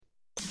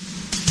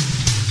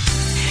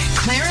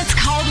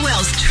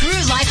Caldwell's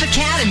True Life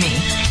Academy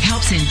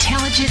helps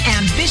intelligent,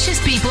 ambitious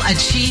people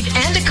achieve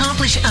and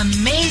accomplish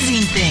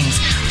amazing things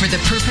for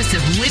the purpose of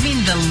living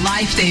the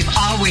life they've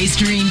always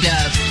dreamed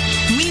of.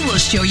 We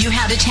will show you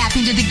how to tap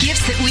into the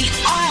gifts that we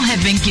all have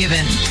been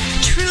given.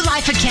 True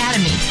Life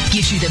Academy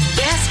gives you the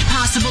best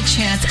possible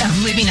chance of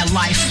living a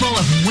life full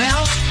of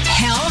wealth,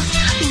 health,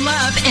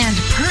 love, and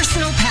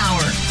personal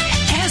power.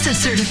 As a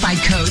certified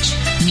coach,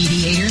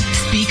 mediator,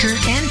 speaker,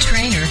 and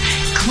trainer,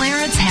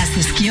 Clarence has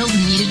the skills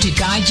needed to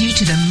guide you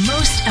to the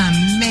most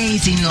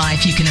amazing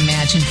life you can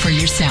imagine for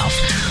yourself,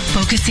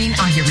 focusing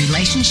on your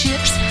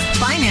relationships,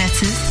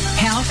 finances,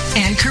 health,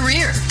 and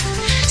career.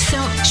 So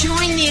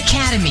join the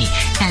Academy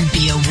and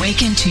be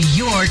awakened to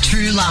your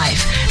true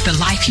life, the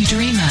life you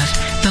dream of,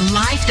 the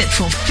life that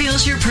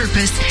fulfills your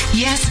purpose,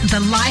 yes,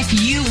 the life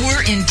you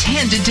were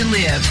intended to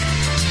live.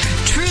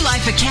 True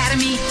Life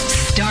Academy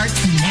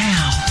starts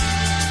now.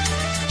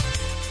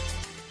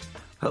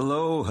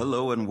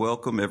 Hello, and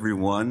welcome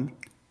everyone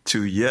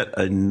to yet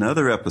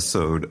another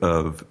episode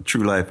of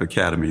True Life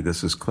Academy.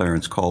 This is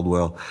Clarence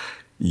Caldwell,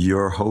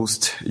 your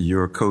host,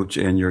 your coach,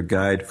 and your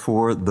guide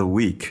for the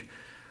week.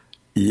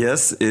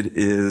 Yes, it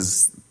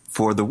is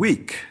for the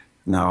week.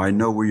 Now, I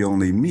know we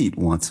only meet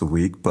once a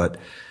week, but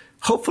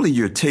hopefully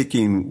you're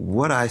taking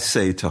what I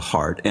say to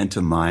heart and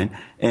to mind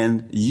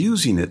and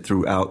using it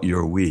throughout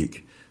your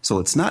week. So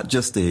it's not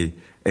just a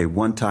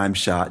one-time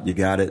shot. You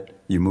got it,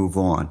 you move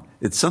on.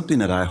 It's something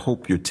that I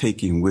hope you're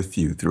taking with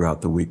you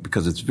throughout the week,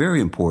 because it's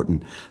very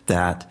important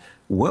that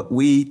what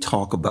we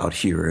talk about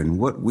here and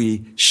what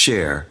we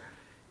share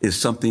is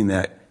something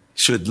that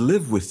should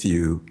live with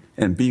you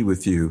and be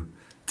with you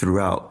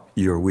throughout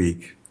your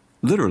week,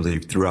 literally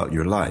throughout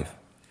your life.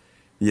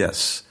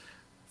 Yes,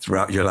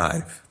 throughout your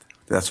life.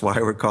 That's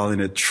why we're calling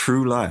it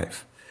True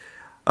Life.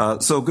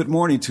 So good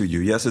morning to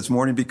you. Yes, it's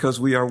morning because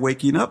we are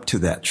waking up to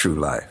that true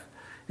life.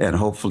 And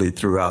hopefully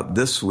throughout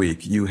this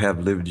week, you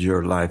have lived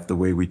your life the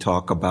way we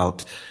talk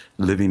about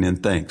living in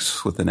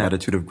thanks, with an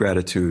attitude of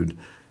gratitude,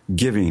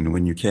 giving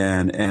when you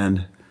can,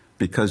 and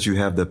because you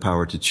have the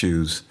power to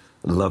choose,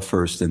 love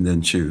first and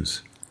then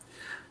choose.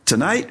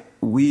 Tonight,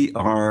 we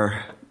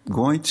are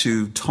going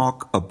to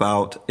talk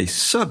about a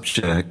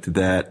subject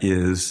that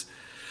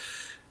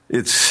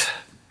it's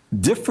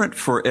different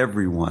for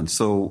everyone.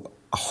 So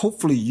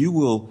hopefully you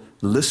will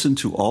listen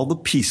to all the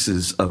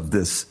pieces of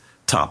this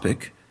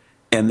topic,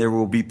 and there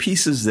will be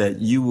pieces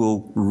that you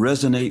will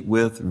resonate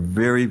with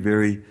very,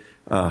 very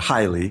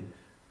highly.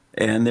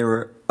 And there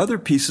are other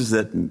pieces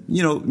that,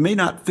 may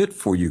not fit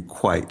for you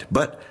quite.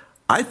 But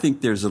I think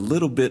there's a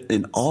little bit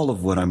in all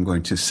of what I'm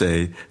going to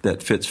say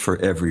that fits for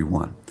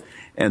everyone.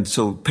 And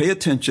so pay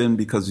attention,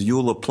 because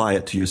you'll apply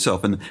it to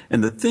yourself. And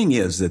the thing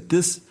is that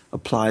this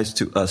applies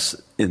to us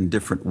in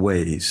different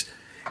ways.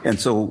 And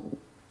so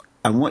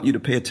I want you to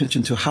pay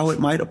attention to how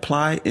it might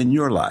apply in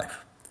your life.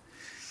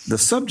 The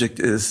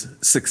subject is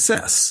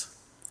success,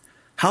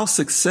 how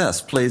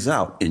success plays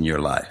out in your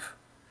life,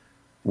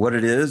 what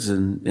it is,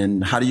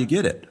 and how do you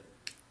get it.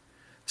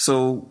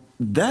 So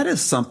that is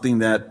something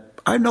that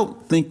I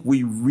don't think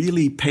we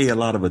really pay a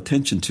lot of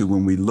attention to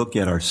when we look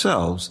at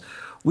ourselves.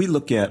 We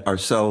look at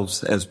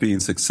ourselves as being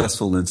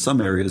successful in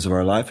some areas of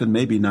our life and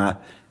maybe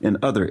not in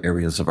other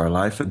areas of our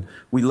life. And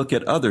we look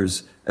at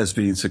others as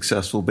being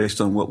successful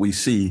based on what we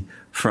see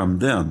from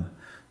them.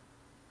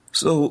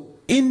 So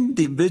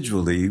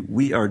individually,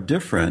 we are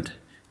different,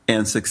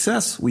 and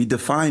success we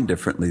define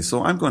differently.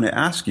 So I'm going to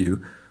ask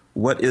you,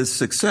 what is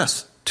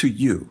success to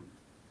you?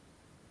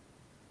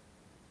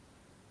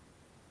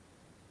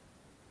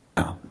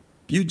 Now,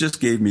 you just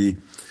gave me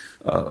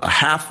a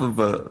half of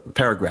a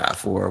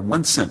paragraph or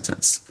one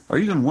sentence or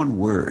even one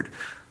word.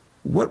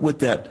 What would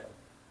that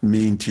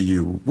mean to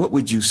you? What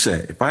would you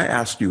say? If I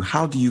asked you,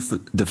 how do you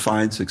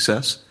define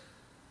success?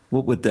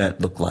 What would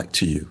that look like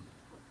to you?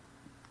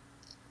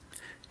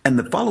 And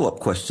the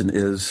follow-up question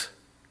is,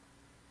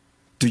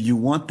 do you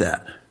want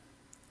that?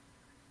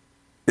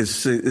 Is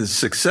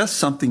success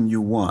something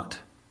you want?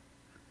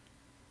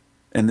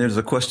 And there's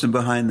a question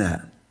behind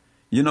that.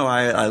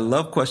 I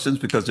love questions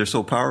because they're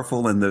so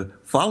powerful. And the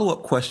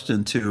follow-up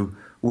question to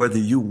whether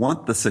you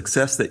want the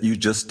success that you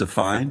just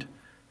defined,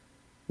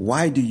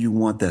 why do you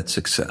want that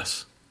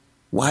success?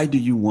 Why do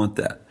you want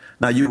that?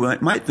 Now, you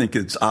might think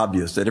it's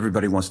obvious that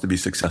everybody wants to be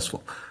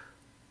successful.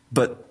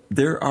 But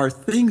there are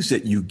things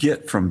that you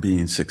get from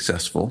being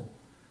successful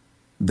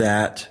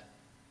that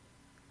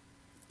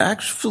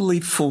actually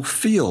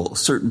fulfill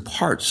certain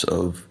parts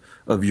of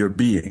your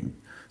being.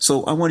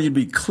 So I want you to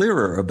be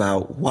clearer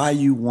about why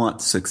you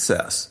want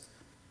success,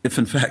 if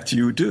in fact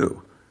you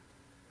do.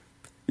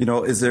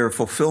 Is there a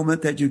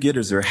fulfillment that you get?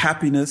 Is there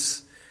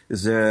happiness?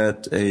 Is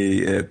that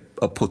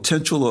a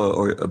potential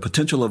or a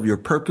potential of your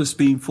purpose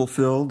being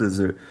fulfilled? Is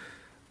it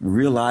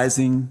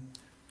realizing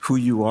who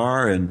you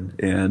are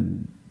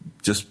and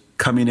just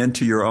coming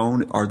into your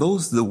own? Are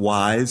those the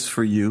whys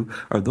for you?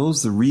 Are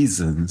those the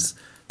reasons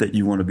that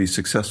you want to be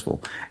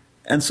successful?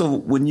 And so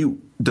when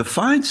you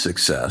define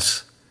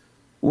success,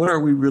 what are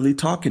we really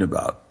talking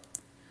about?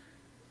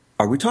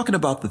 Are we talking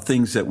about the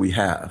things that we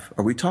have?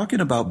 Are we talking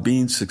about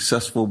being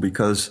successful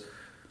because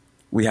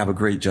we have a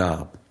great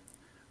job?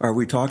 Are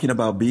we talking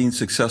about being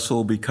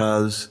successful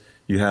because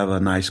you have a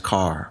nice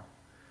car?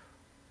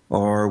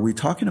 Or are we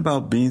talking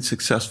about being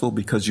successful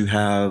because you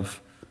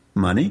have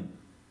money?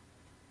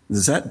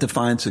 Does that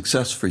define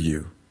success for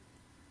you?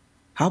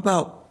 How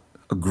about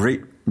a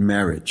great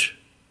marriage?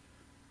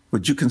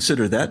 Would you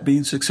consider that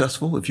being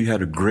successful if you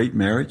had a great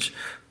marriage?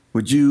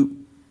 Would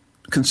you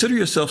consider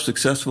yourself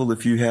successful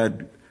if you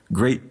had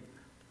great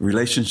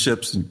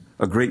relationships and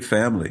a great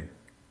family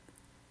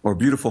or a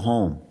beautiful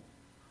home?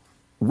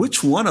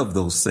 Which one of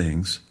those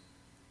things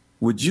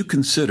would you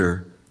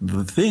consider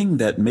the thing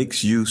that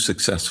makes you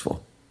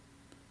successful?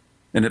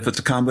 And if it's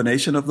a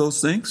combination of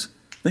those things,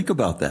 think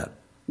about that.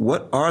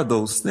 What are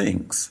those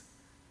things?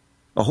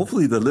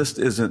 Hopefully the list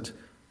isn't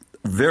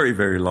very,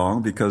 very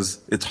long,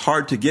 because it's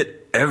hard to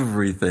get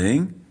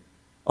everything,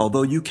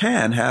 although you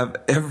can have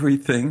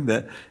everything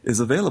that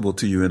is available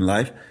to you in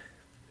life.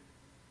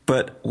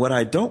 But what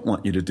I don't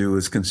want you to do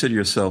is consider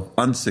yourself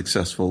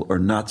unsuccessful or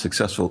not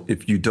successful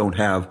if you don't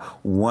have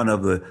one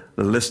of the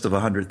list of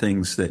 100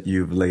 things that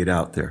you've laid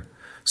out there.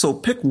 So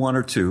pick one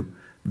or two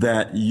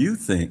that you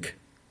think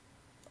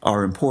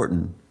are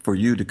important for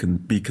you to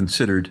be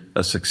considered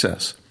a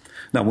success.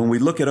 Now, when we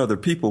look at other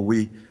people,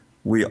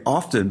 we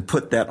often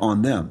put that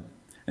on them.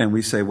 And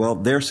we say, well,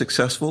 they're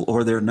successful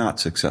or they're not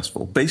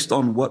successful based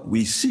on what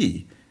we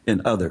see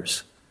in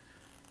others.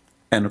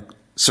 And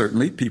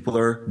certainly people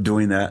are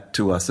doing that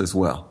to us as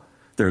well.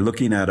 They're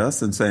looking at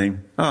us and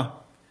saying, oh,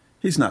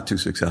 he's not too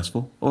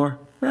successful, or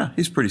yeah,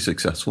 he's pretty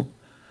successful.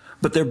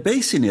 But they're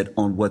basing it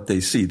on what they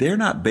see. They're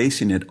not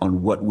basing it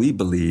on what we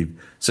believe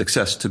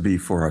success to be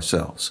for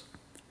ourselves.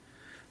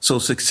 So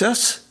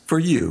success for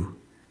you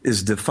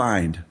is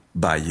defined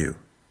by you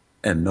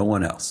and no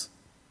one else.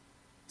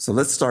 So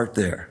let's start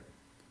there.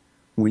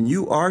 When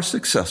you are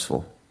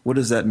successful, what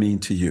does that mean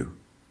to you?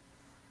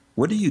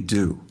 What do you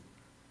do?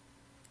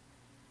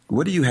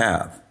 What do you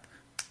have?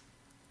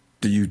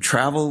 Do you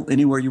travel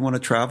anywhere you want to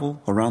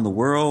travel around the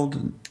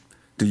world?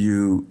 Do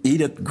you eat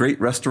at great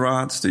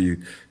restaurants? Do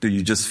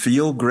you just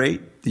feel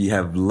great? Do you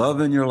have love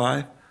in your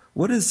life?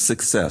 What does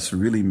success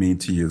really mean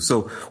to you?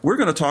 So we're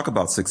going to talk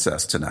about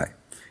success tonight.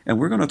 And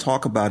we're going to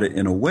talk about it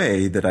in a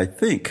way that I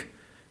think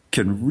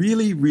can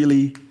really,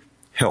 really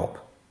help.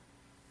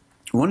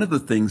 One of the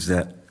things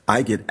that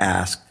I get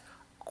asked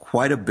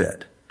quite a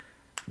bit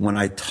when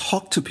I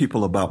talk to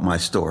people about my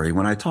story,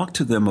 when I talk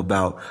to them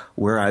about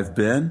where I've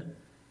been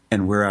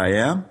and where I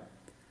am,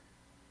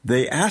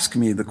 they ask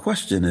me, the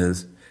question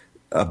is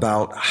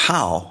about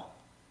how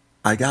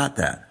I got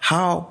that.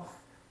 How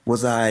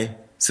was I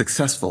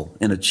successful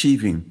in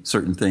achieving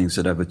certain things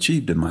that I've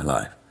achieved in my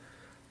life?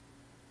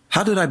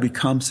 How did I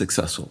become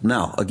successful?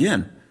 Now,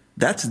 again,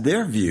 that's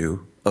their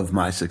view of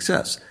my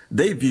success.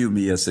 They view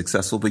me as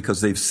successful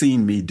because they've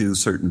seen me do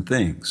certain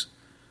things.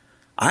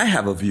 I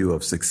have a view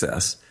of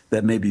success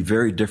that may be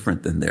very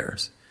different than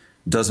theirs.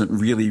 Doesn't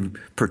really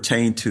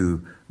pertain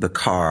to the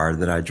car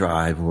that I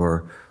drive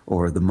or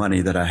the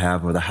money that I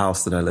have or the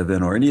house that I live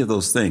in or any of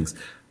those things.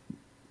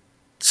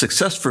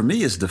 Success for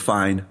me is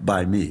defined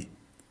by me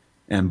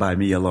and by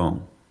me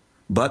alone.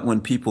 But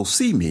when people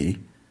see me,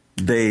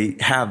 they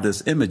have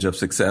this image of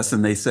success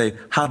and they say,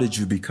 how did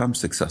you become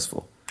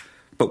successful?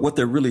 But what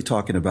they're really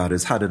talking about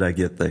is, how did I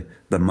get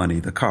the money,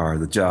 the car,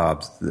 the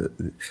jobs,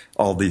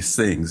 all these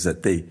things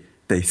that they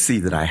see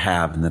that I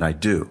have and that I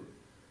do.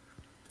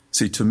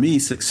 See, to me,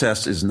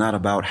 success is not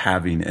about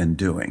having and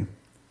doing.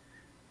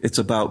 It's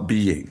about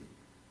being.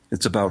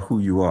 It's about who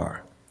you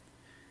are.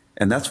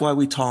 And that's why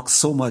we talk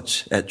so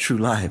much at True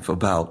Life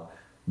about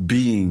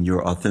being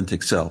your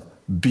authentic self,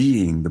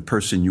 being the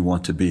person you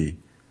want to be.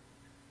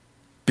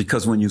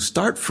 Because when you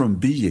start from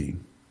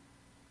being,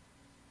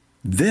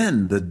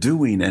 then the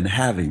doing and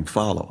having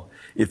follow.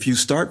 If you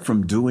start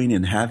from doing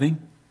and having,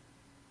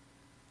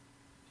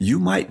 you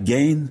might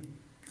gain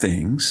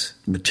things,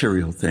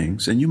 material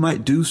things, and you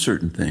might do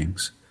certain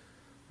things,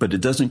 but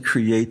it doesn't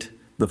create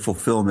the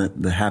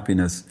fulfillment, the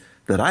happiness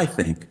that I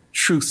think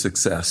true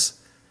success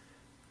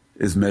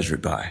is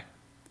measured by.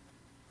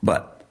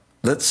 But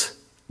let's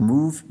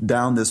move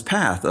down this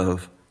path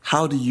of,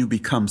 how do you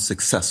become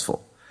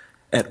successful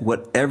at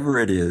whatever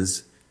it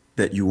is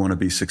that you want to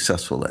be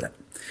successful at?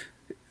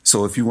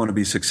 So if you want to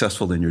be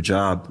successful in your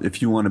job, if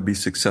you want to be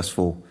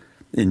successful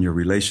in your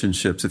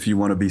relationships, if you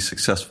want to be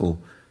successful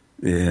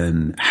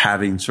in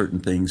having certain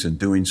things and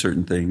doing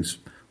certain things,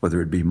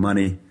 whether it be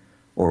money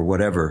or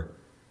whatever,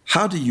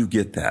 how do you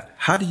get that?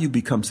 How do you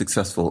become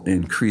successful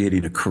in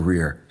creating a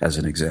career, as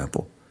an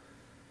example?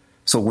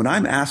 So when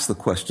I'm asked the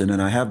question, and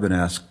I have been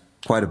asked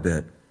quite a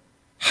bit,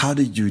 how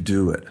did you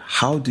do it?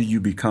 How do you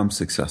become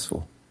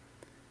successful?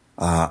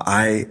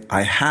 I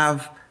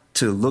have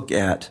to look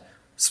at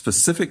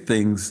specific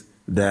things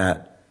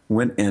that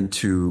went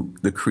into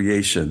the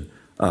creation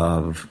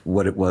of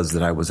what it was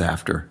that I was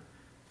after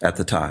at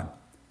the time.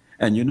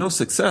 And you know,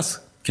 success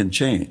can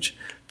change,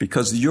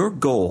 because your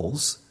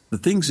goals, the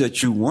things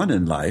that you want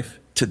in life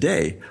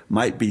today,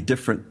 might be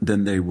different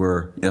than they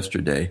were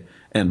yesterday,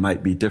 and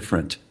might be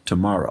different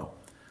tomorrow.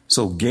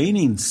 So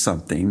gaining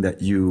something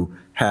that you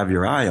have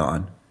your eye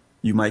on,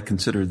 you might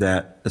consider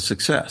that a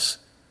success.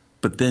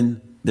 But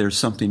then there's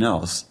something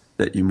else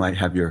that you might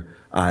have your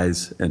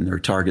eyes and your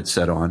target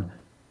set on.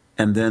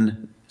 And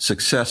then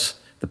success,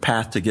 the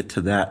path to get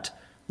to that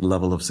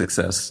level of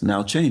success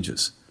now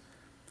changes.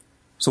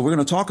 So we're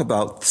going to talk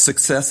about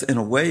success in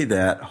a way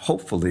that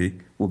hopefully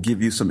will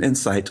give you some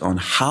insight on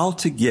how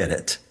to get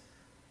it,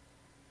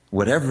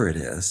 whatever it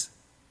is,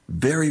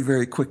 very,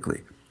 very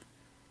quickly.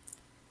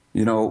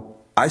 You know,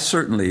 I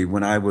certainly,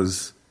 when I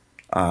was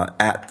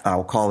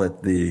I'll call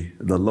it the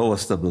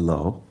lowest of the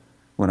low,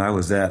 when I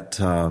was at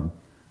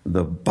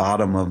the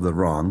bottom of the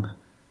rung,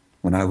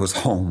 when I was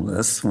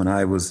homeless, when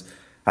I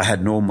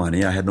had no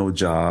money, I had no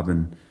job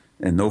and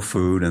no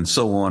food and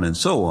so on and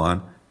so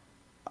on,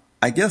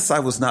 I guess I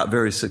was not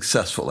very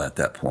successful at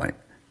that point.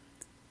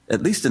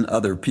 At least in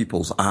other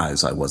people's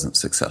eyes, I wasn't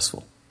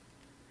successful.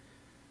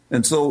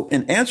 And so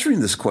in answering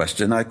this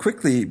question, I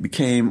quickly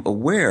became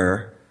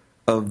aware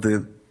of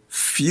the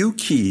few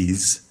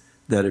keys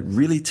that it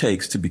really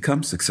takes to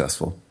become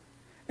successful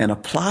and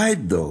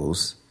applied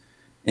those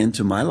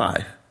into my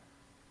life.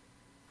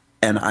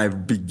 And I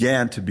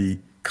began to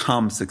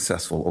become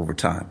successful over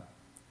time.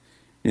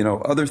 You know,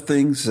 other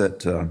things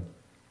that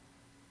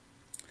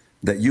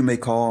you may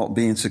call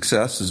being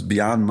success is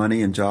beyond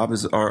money and job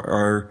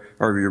are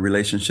your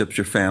relationships,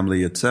 your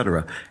family,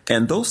 etc.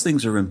 And those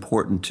things are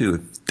important too.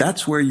 If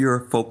that's where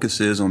your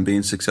focus is on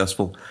being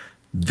successful,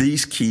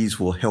 these keys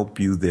will help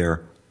you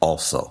there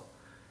also.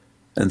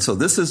 And so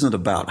this isn't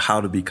about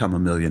how to become a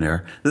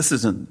millionaire. This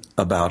isn't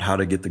about how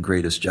to get the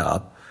greatest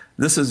job.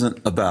 This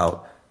isn't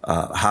about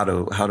how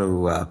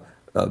to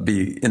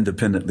be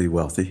independently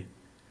wealthy.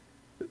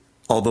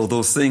 Although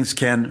those things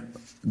can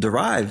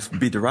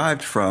be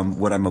derived from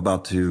what I'm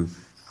about to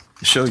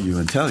show you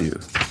and tell you.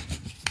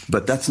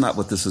 But that's not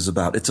what this is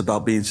about. It's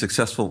about being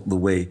successful the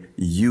way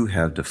you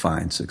have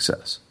defined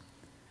success.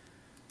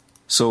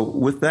 So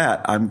with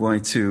that, I'm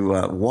going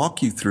to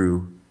walk you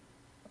through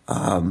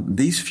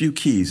these few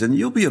keys, and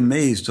you'll be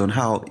amazed on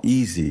how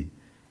easy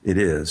it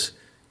is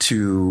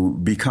to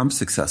become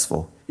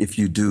successful if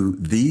you do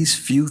these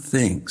few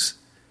things.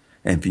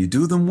 And if you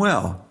do them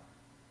well,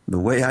 the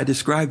way I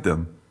described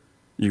them,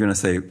 you're going to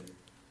say,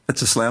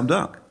 it's a slam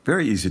dunk.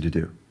 Very easy to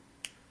do.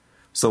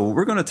 So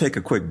we're going to take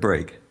a quick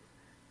break.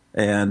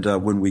 And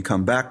when we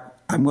come back,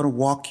 I'm going to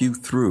walk you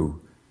through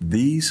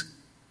these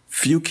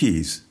few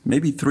keys,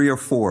 maybe 3 or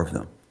 4 of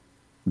them,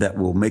 that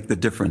will make the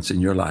difference in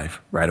your life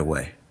right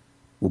away.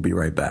 We'll be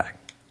right back.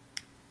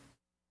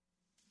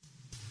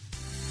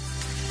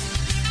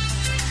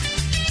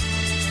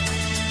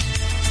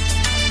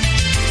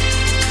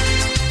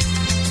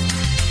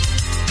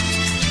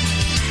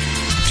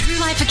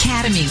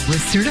 Academy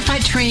with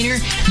certified trainer,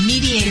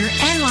 mediator,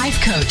 and life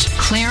coach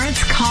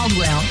Clarence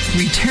Caldwell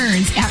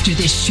returns after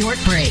this short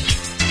break.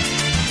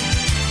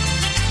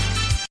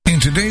 In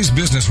today's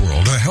business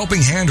world, a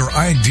helping hand or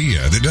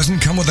idea that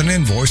doesn't come with an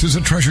invoice is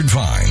a treasured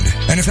find.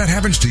 And if that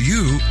happens to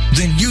you,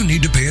 then you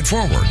need to pay it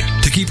forward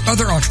to keep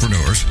other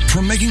entrepreneurs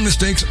from making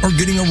mistakes or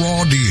getting a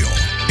raw deal.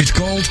 It's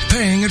called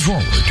Paying It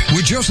Forward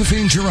with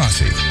Josephine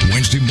Girassi,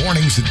 Wednesday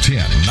mornings at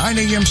 9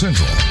 a.m.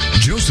 Central.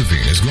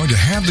 Josephine is going to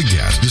have the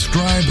guests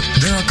describe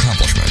their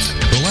accomplishments,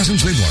 the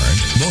lessons they've learned,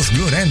 both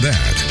good and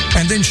bad,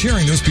 and then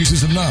sharing those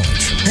pieces of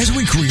knowledge as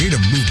we create a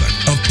movement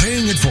of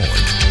paying it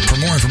forward. For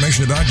more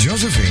information about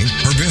Josephine,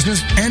 her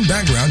business, and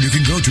background, you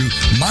can go to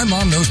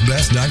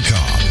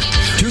mymomknowsbest.com.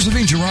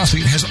 Josephine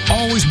Girassi has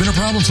always been a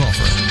problem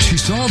solver. She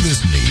saw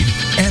this need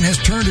and has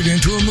turned it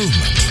into a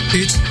movement.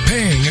 It's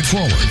Paying It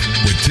Forward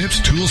with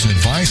tips, tools, and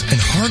advice and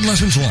hard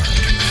lessons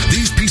learned.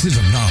 These pieces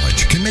of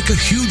knowledge can make a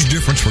huge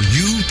difference for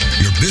you,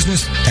 your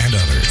business, and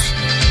others.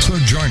 So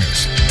join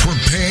us for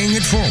Paying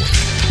It Forward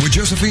with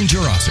Josephine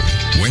Girassi,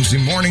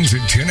 Wednesday mornings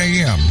at 10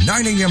 a.m.,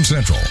 9 a.m.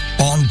 Central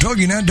on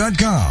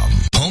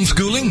TogiNet.com.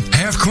 Homeschooling?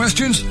 Have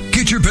questions?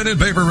 Get your pen and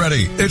paper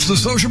ready. It's the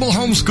sociable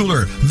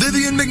homeschooler,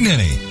 Vivian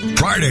McNinney.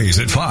 Fridays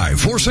at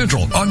 4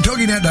 Central on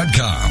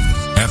TogiNet.com.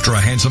 After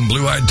a handsome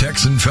blue-eyed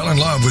Texan fell in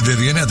love with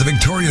Vivian at the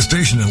Victoria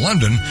Station in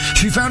London,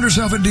 she found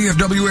herself at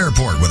DFW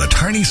Airport with a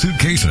tiny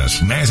suitcase and a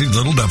snazzy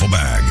little duffel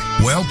bag.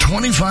 Well,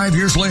 25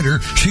 years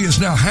later, she is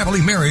now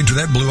happily married to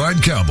that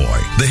blue-eyed cowboy.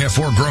 They have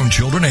 4 grown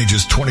children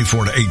ages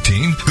 24 to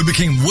 18 who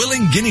became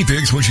willing guinea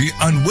pigs when she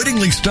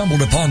unwittingly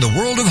stumbled upon the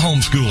world of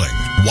homeschooling.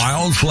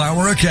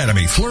 Wildflower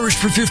Academy flourished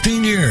for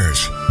 15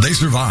 years. They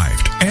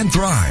survived and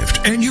thrived,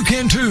 and you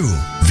can too.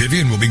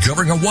 Vivian will be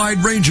covering a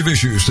wide range of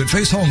issues that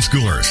face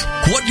homeschoolers.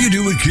 What do you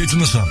do with kids in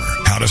the summer?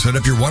 How to set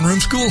up your one-room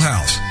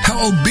schoolhouse?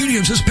 How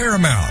obedience is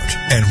paramount?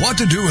 And what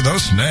to do with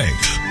those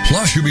snakes?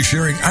 Plus, you'll be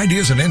sharing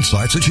ideas and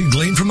insights that she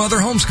gleaned from other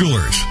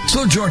homeschoolers.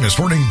 So join us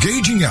for an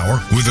engaging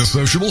hour with a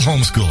sociable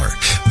homeschooler,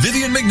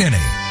 Vivian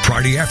McNinney.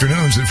 Friday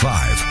afternoons at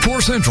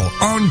 4 Central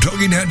on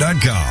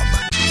TogiNet.com.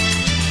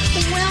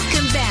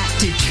 Welcome back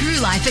to True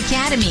Life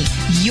Academy,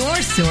 your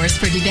source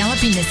for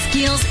developing the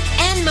skills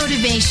and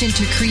motivation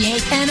to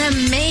create an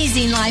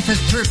amazing life of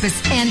purpose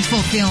and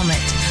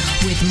fulfillment.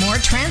 With more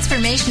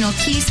transformational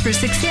keys for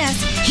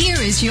success, here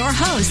is your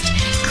host,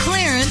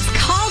 Clarence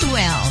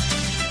Caldwell.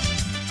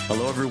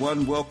 Hello,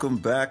 everyone. Welcome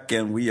back.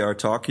 And we are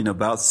talking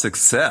about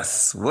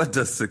success. What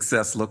does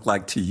success look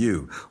like to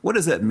you? What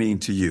does that mean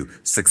to you?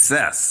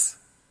 Success.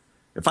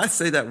 If I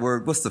say that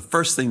word, what's the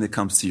first thing that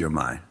comes to your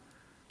mind?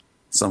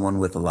 Someone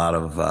with a lot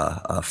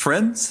of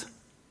friends.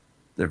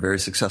 They're very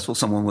successful.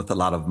 Someone with a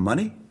lot of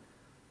money.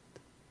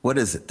 What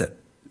is it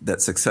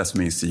that success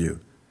means to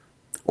you?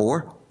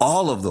 Or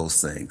all of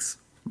those things.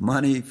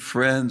 Money,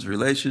 friends,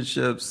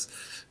 relationships,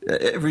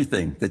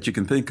 everything that you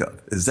can think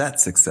of. Is that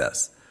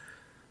success?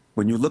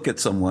 When you look at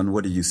someone,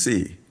 what do you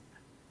see?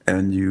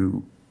 And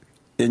you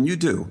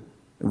do.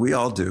 We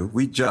all do.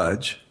 We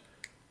judge.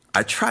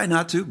 I try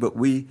not to, but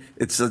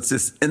it's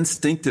this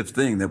instinctive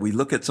thing that we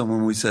look at someone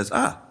and we says,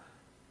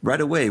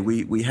 right away,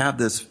 we have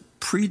this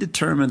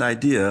predetermined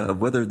idea of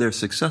whether they're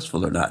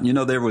successful or not. You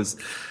know,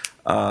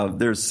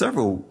 there's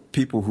several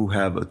people who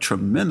have a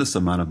tremendous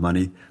amount of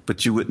money,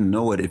 but you wouldn't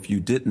know it if you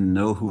didn't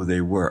know who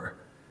they were.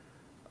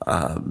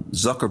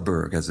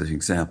 Zuckerberg, as an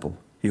example,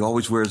 he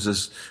always wears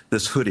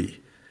this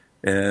hoodie.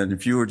 And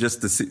if you were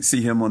just to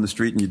see him on the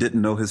street and you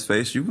didn't know his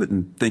face, you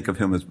wouldn't think of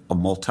him as a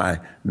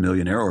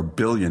multi-millionaire or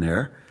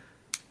billionaire.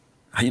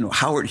 You know,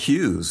 Howard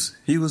Hughes,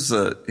 he was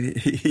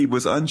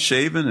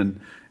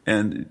unshaven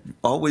and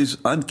always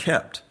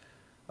unkept.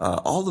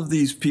 All of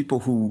these people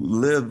who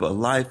live a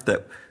life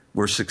that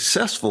were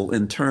successful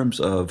in terms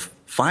of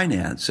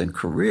finance and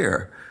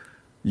career,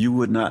 you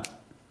would not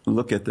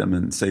look at them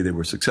and say they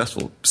were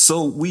successful.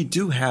 So we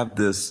do have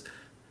this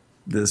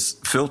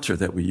filter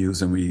that we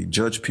use and we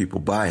judge people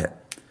by it.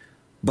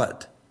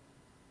 But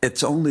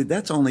that's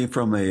only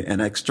from an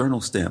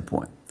external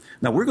standpoint.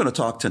 Now we're going to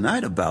talk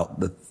tonight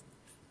about the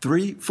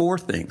 4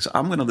 things.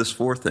 I'm going to list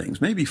 4 things,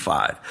 maybe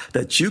 5,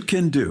 that you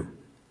can do,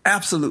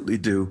 absolutely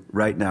do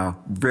right now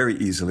very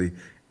easily.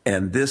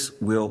 And this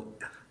will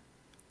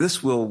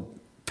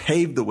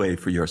pave the way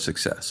for your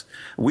success.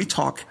 We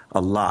talk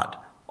a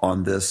lot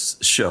on this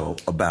show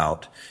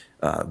about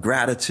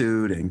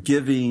gratitude and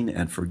giving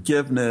and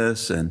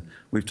forgiveness. And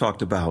we've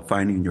talked about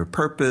finding your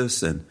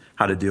purpose and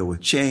how to deal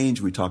with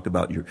change. We talked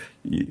about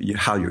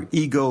how your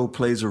ego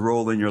plays a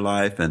role in your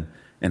life and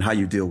how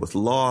you deal with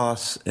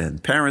loss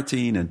and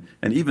parenting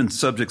and even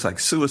subjects like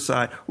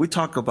suicide. We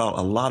talk about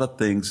a lot of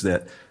things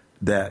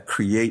that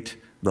create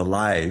the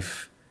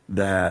life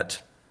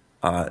that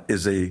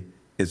is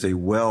a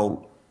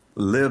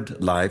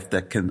well-lived life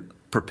that can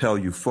propel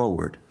you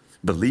forward.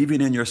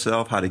 Believing in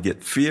yourself, how to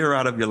get fear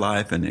out of your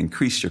life and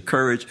increase your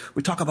courage.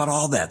 We talk about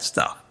all that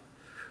stuff.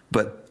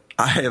 But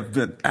I have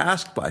been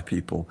asked by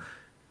people,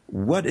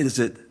 what is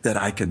it that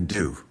I can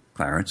do,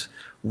 Clarence?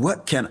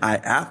 What can I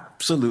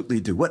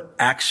absolutely do? What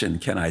action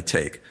can I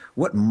take?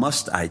 What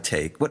must I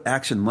take? What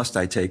action must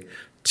I take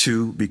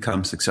to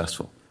become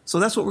successful? So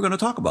that's what we're going to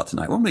talk about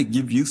tonight. We're going to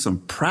give you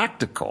some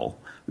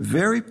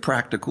very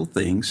practical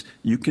things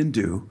you can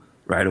do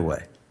right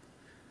away.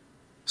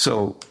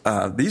 So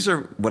these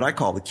are what I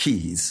call the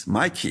keys,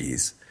 my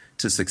keys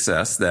to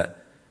success that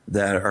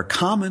are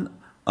common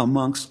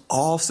amongst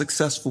all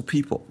successful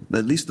people,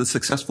 at least the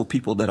successful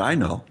people that I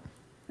know,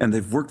 and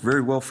they've worked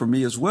very well for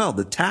me as well.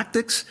 The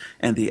tactics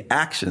and the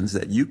actions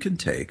that you can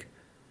take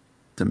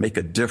to make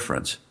a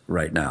difference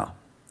right now.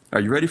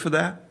 Are you ready for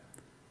that?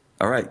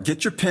 All right,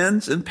 get your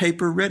pens and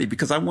paper ready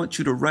because I want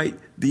you to write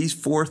these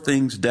 4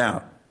 things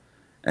down,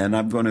 and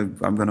I'm going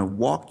to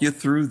walk you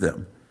through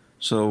them.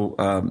 So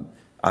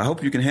I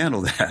hope you can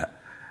handle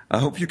that. I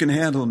hope you can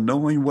handle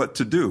knowing what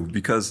to do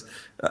because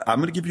I'm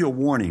going to give you a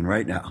warning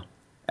right now.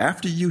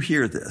 After you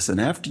hear this and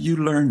after you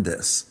learn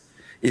this,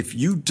 if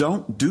you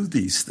don't do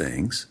these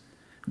things,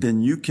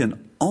 then you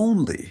can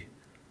only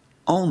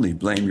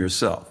blame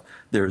yourself.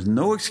 There's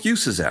no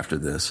excuses after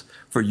this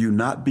for you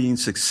not being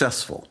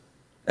successful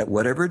at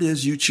whatever it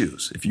is you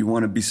choose. If you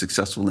want to be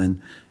successful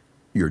in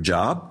your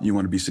job, you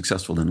want to be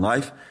successful in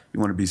life, you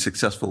want to be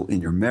successful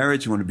in your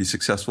marriage, you want to be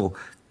successful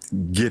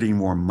getting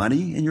more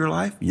money in your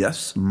life.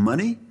 Yes,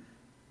 money.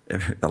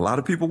 A lot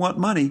of people want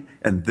money,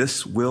 and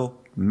this will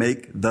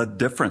make the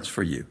difference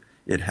for you.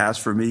 It has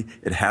for me.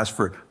 It has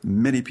for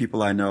many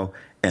people I know,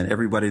 and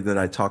everybody that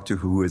I talk to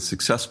who is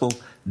successful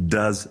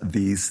does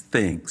these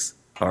things.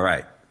 All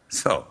right.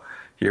 So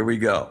here we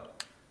go.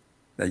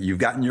 Now, you've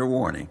gotten your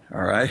warning.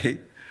 All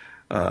right.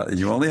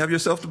 You only have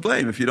yourself to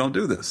blame if you don't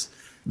do this.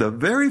 The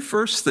very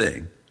first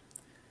thing,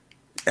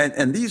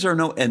 and these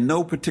are in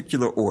no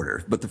particular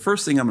order, but the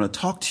first thing I'm going to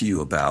talk to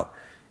you about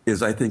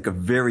is, I think, a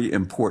very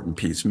important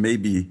piece,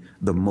 maybe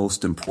the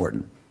most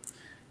important.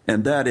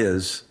 And that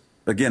is,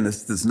 again,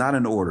 this is not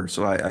in order,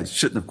 so I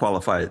shouldn't have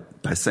qualified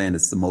it by saying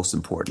it's the most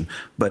important,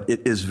 but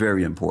it is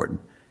very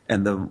important.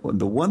 And the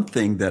one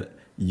thing that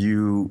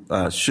you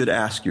should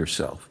ask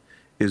yourself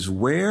is,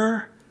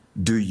 where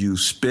do you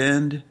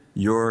spend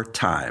your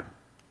time?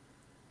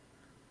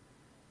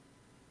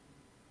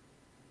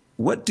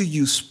 What do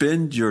you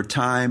spend your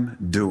time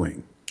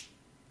doing?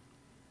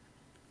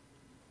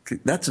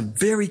 That's a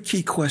very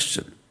key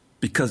question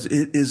because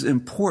it is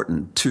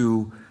important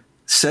to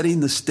setting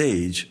the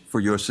stage for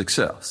your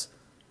success.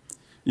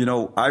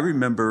 I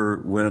remember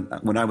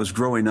when I was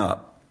growing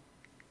up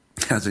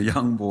as a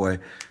young boy,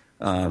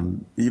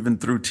 even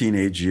through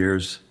teenage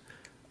years,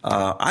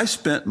 I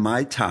spent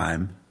my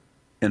time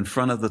in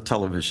front of the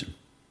television.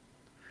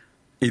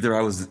 Either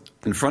I was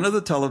in front of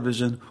the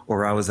television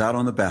or I was out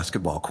on the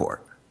basketball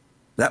court.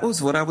 That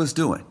was what I was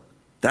doing.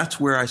 That's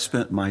where I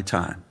spent my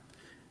time.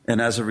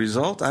 And as a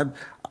result,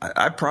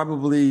 I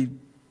probably,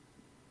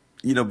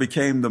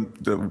 became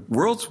the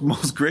world's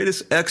most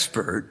greatest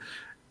expert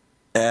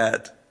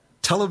at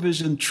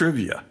television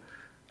trivia.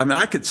 I mean,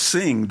 I could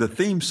sing the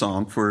theme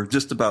song for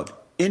just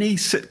about any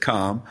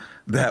sitcom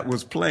that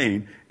was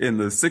playing in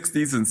the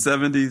 60s and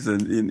 70s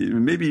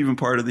and maybe even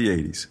part of the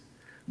 80s.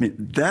 I mean,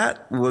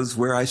 that was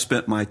where I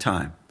spent my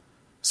time.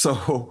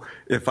 So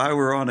if I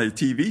were on a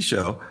TV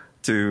show,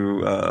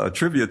 a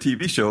trivia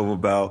TV show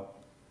about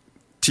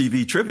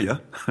TV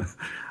trivia,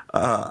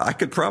 I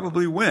could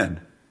probably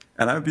win.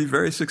 And I would be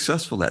very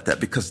successful at that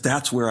because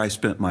that's where I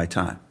spent my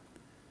time.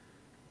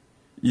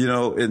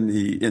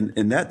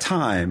 In that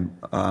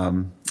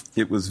time,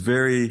 it was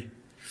very,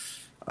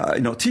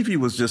 TV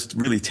was just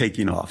really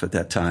taking off at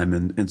that time.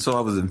 And so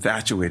I was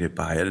infatuated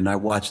by it. And I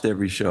watched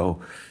every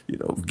show,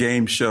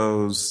 game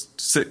shows,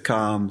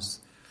 sitcoms,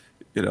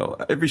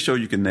 every show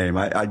you can name.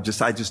 I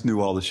just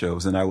knew all the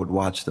shows and I would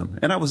watch them.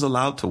 And I was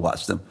allowed to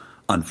watch them,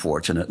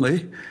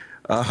 unfortunately.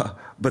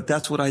 But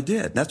that's what I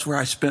did. That's where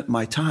I spent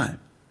my time.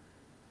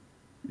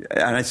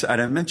 And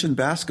I mentioned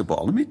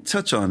basketball. Let me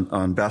touch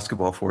on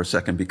basketball for a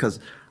second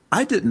because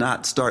I did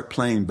not start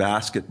playing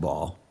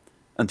basketball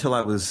until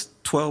I was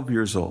 12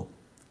 years old.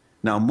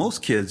 Now,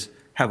 most kids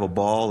have a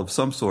ball of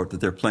some sort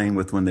that they're playing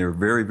with when they're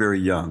very, very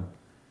young.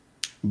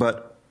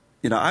 But,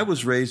 I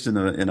was raised in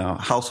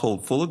a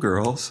household full of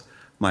girls.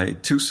 My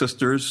two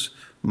sisters,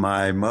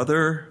 my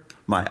mother,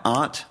 my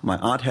aunt. My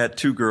aunt had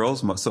two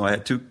girls, so I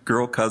had two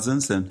girl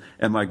cousins, and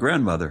my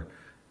grandmother.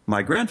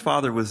 My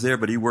grandfather was there,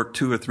 but he worked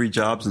 2 or 3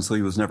 jobs, and so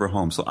he was never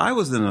home. So I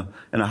was in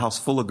a house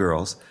full of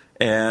girls,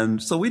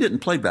 and so we didn't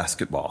play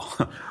basketball.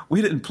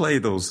 We didn't play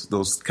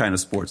those kind of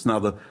sports. Now,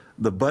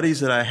 the buddies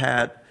that I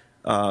had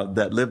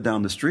that lived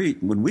down the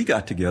street, when we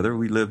got together,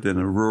 we lived in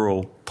a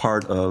rural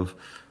part of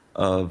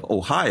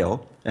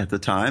Ohio at the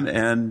time,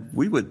 and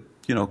we would,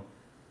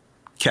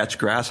 catch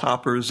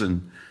grasshoppers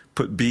and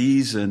put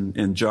bees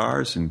in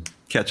jars and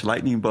catch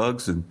lightning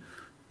bugs and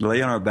lay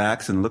on our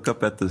backs and look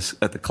up at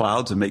the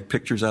clouds and make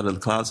pictures out of the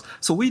clouds.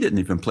 So we didn't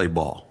even play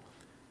ball.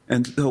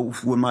 And so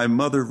when my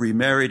mother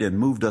remarried and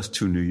moved us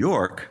to New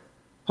York,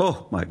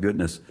 oh my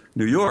goodness,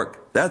 New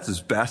York, that's his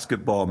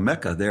basketball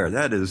mecca there.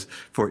 That is,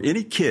 for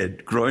any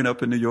kid growing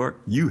up in New York,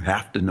 you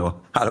have to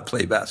know how to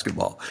play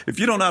basketball. If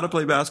you don't know how to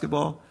play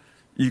basketball,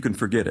 you can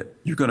forget it.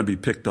 You're going to be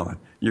picked on.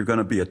 You're going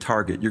to be a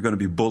target. You're going to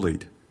be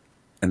bullied.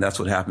 And that's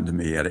what happened to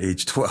me at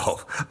age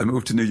 12. I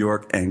moved to New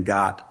York and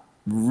got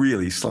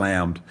really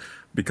slammed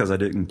because I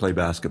didn't play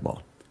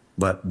basketball.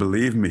 But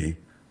believe me,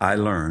 I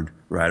learned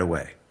right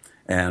away.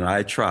 And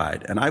I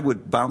tried. And I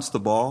would bounce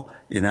the ball.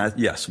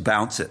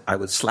 Bounce it. I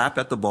would slap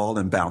at the ball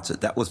and bounce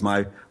it. That was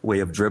my way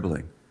of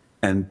dribbling.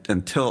 And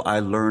until I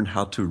learned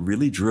how to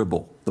really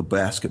dribble the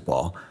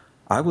basketball,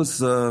 I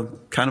was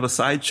kind of a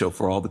sideshow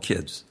for all the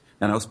kids.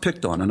 And I was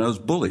picked on and I was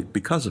bullied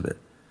because of it.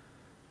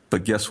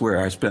 But guess where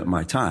I spent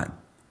my time?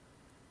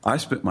 I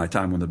spent my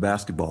time on the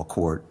basketball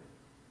court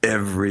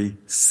every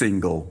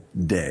single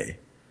day.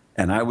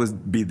 And I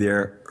would be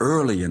there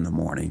early in the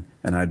morning,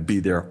 and I'd be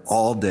there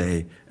all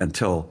day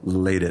until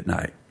late at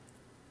night.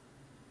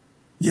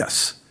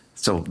 Yes.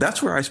 So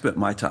that's where I spent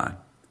my time.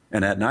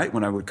 And at night,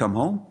 when I would come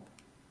home,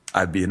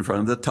 I'd be in front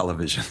of the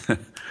television.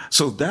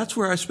 So that's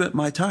where I spent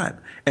my time.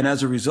 And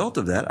as a result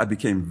of that, I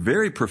became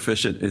very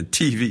proficient in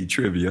TV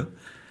trivia,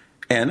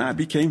 and I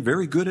became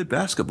very good at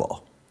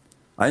basketball.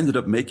 I ended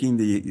up making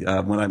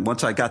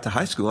once I got to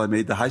high school, I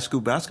made the high school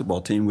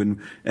basketball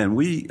team and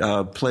we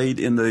played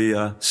in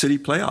the city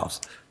playoffs,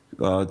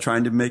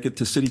 trying to make it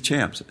to city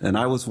champs. And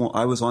I was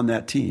on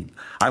that team.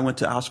 I went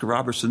to Oscar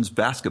Robertson's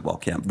basketball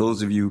camp.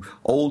 Those of you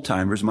old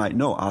timers might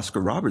know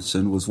Oscar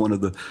Robertson was one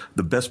of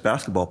the best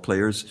basketball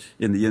players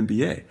in the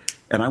NBA.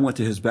 And I went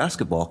to his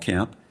basketball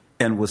camp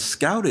and was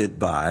scouted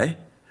by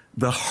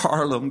the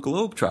Harlem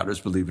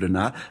Globetrotters, believe it or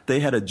not. They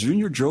had a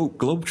junior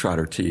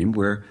Globetrotter team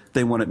where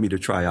they wanted me to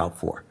try out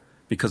for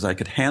because I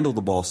could handle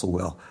the ball so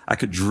well. I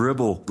could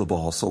dribble the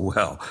ball so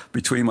well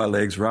between my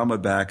legs, around my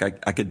back.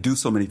 I could do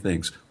so many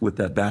things with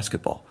that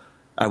basketball.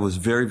 I was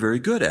very, very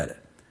good at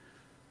it.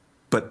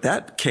 But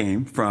that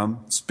came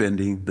from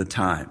spending the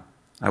time.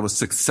 I was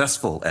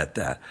successful at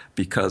that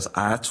because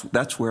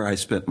that's where I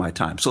spent my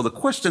time. So the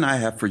question I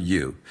have for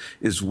you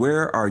is,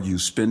 where are you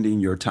spending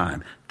your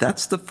time?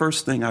 That's the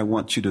first thing I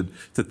want you to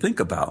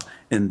think about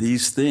in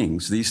these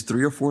things, these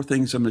 3 or 4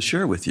 things I'm going to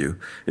share with you.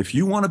 If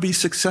you want to be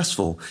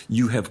successful,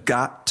 you have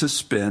got to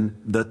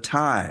spend the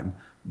time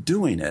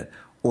doing it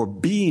or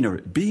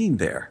being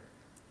there.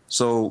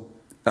 So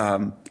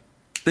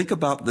think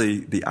about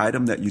the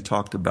item that you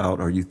talked about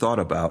or you thought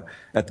about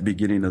at the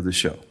beginning of the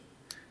show.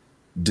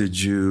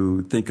 Did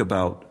you think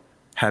about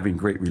having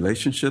great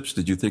relationships?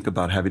 Did you think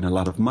about having a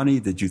lot of money?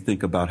 Did you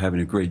think about having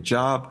a great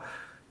job?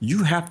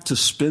 You have to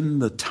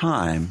spend the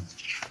time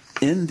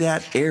in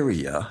that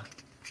area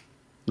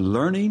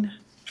learning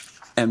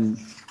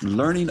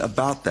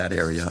about that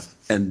area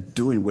and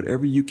doing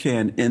whatever you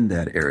can in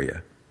that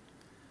area.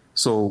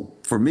 So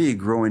for me,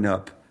 growing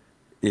up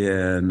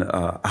in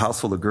a house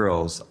full of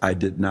girls, I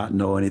did not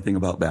know anything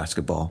about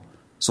basketball.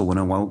 So when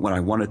I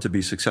wanted to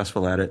be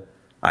successful at it,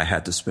 I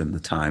had to spend the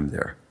time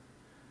there.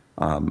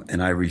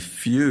 And I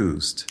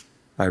refused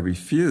to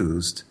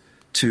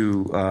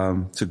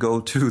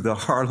go to the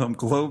Harlem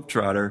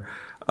Globetrotter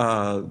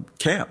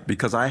camp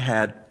because I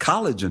had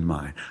college in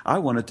mind. I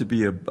wanted to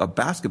be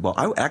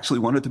I actually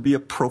wanted to be a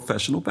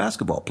professional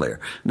basketball player.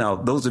 Now,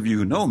 those of you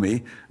who know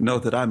me know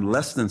that I'm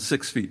less than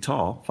 6 feet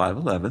tall,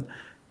 5'11",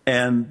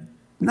 and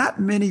not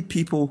many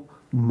people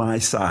my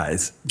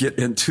size get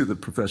into the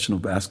Professional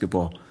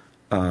Basketball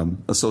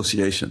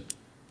Association.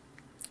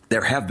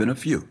 There have been a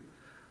few,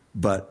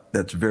 but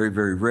that's very,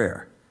 very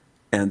rare.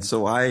 And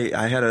so I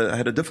had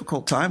a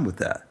difficult time with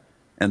that.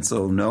 And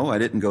so, no, I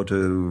didn't go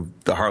to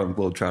the Harlem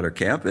Globetrotter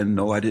camp, and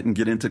no, I didn't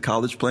get into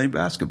college playing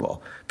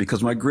basketball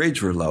because my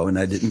grades were low and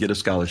I didn't get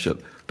a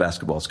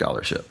basketball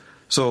scholarship.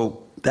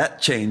 So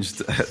that changed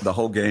the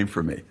whole game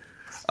for me.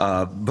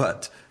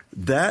 But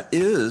that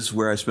is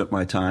where I spent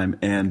my time,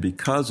 and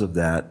because of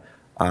that,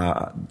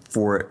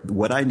 for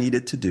what I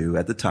needed to do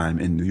at the time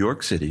in New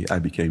York City, I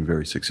became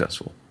very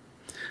successful.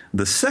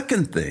 The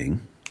second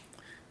thing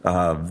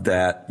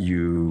that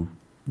you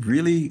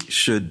really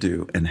should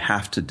do and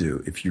have to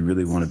do if you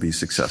really want to be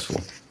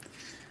successful,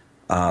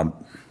 I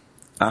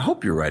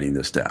hope you're writing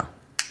this down.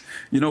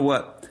 You know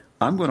what?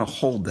 I'm going to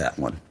hold that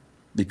one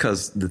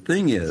because the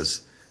thing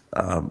is,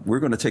 we're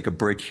going to take a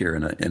break here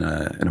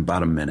in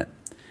about a minute,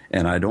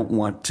 and I don't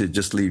want to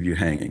just leave you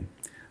hanging.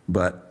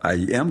 But I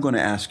am going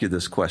to ask you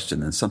this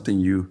question, and something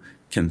you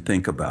can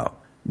think about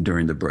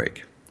during the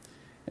break.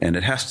 And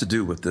it has to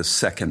do with this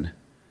second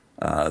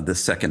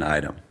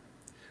item.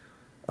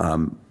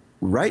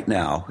 Right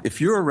now, if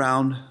you're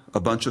around a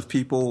bunch of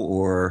people,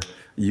 or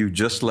you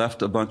just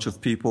left a bunch of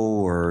people,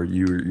 or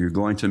you're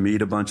going to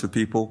meet a bunch of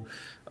people,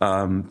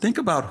 think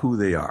about who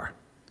they are.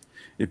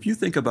 If you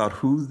think about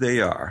who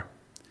they are,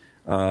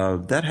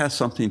 that has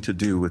something to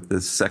do with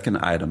this second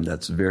item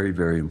that's very,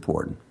 very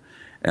important.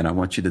 And I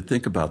want you to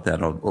think about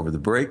that over the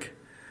break,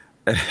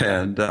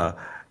 and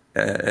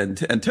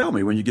tell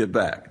me when you get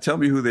back. Tell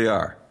me who they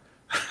are,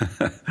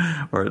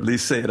 or at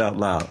least say it out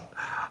loud.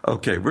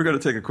 Okay, we're going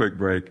to take a quick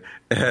break,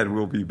 and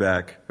we'll be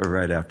back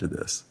right after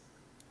this.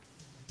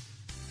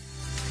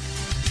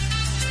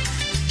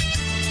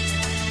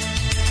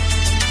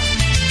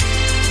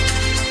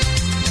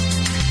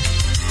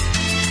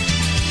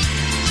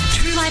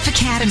 True Life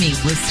Academy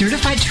with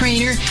certified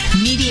trainer,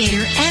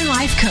 mediator, and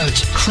life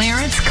coach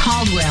Clarence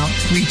Caldwell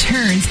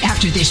returns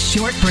after this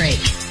short break.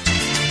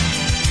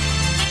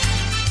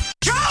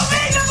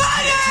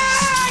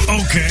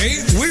 Okay,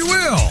 we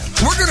will.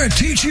 We're going to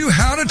teach you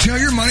how to tell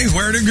your money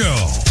where to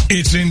go.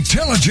 It's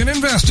Intelligent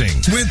Investing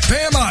with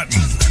Pam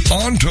Otten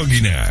on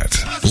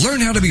TogiNet.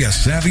 Learn how to be a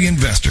savvy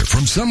investor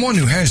from someone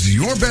who has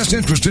your best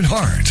interest at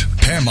heart.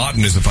 Pam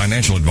Otten is a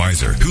financial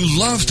advisor who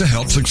loves to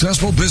help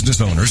successful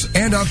business owners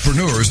and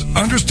entrepreneurs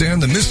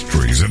understand the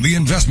mysteries of the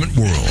investment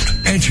world.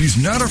 And she's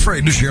not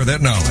afraid to share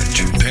that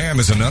knowledge. Pam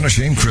is an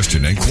unashamed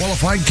Christian and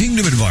qualified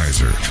kingdom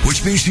advisor,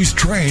 which means she's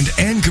trained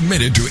and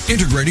committed to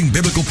integrating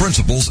biblical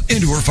principles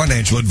into her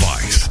financial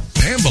advice.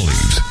 Pam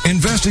believes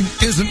investing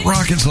isn't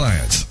rocket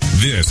science.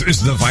 This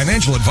is the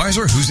financial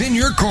advisor who's in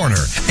your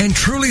corner and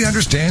truly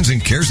understands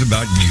and cares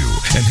about you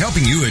and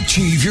helping you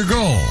achieve your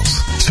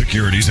goals.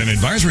 Securities and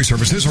advisory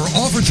services are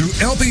offered through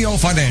LPL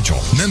Financial,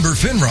 member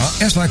FINRA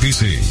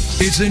SIPC.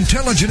 It's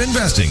Intelligent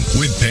Investing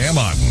with Pam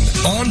Otten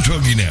on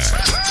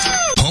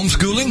TogiNet.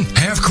 Homeschooling?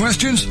 Have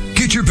questions?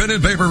 Get your pen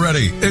and paper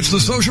ready. It's the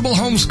sociable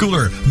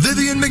homeschooler,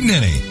 Vivian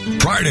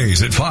McNinney.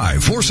 Fridays at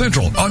 5, 4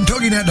 Central on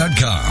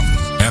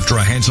TogiNet.com. After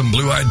a handsome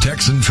blue-eyed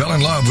Texan fell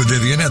in love with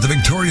Vivian at the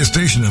Victoria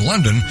Station in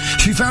London,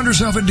 she found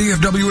herself at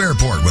DFW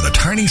Airport with a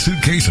tiny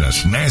suitcase and a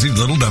snazzy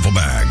little duffel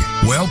bag.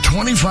 Well,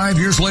 25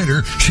 years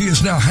later, she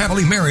is now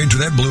happily married to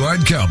that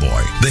blue-eyed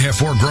cowboy. They have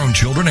 4 grown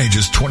children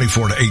ages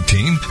 24 to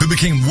 18 who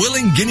became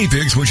willing guinea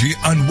pigs when she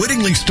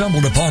unwittingly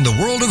stumbled upon the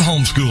world of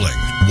homeschooling.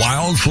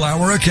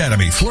 Wildflower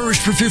Academy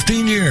flourished for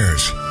 15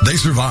 years. They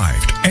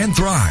survived and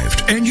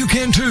thrived, and you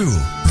can too.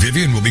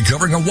 Vivian will be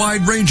covering a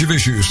wide range of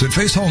issues that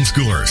face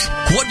homeschoolers.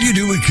 What do you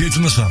do with kids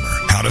in the summer?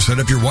 How to set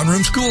up your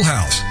one-room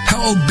schoolhouse?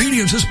 How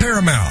obedience is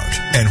paramount?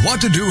 And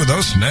what to do with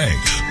those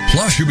snakes?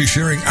 Plus, you'll be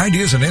sharing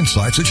ideas and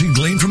insights that she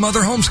gleaned from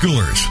other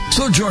homeschoolers.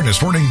 So join us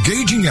for an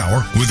engaging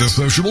hour with the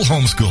sociable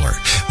homeschooler,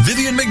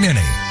 Vivian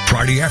McNinney.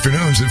 Friday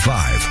afternoons at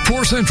 5,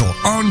 4 Central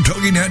on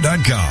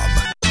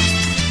TogiNet.com.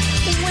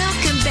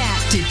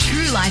 To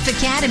True Life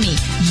Academy,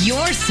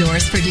 your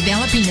source for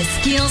developing the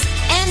skills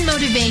and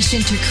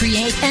motivation to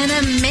create an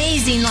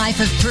amazing life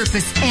of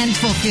purpose and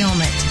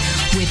fulfillment.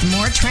 With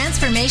more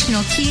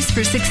transformational keys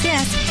for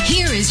success,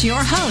 here is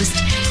your host,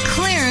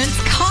 Clarence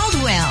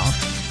Caldwell.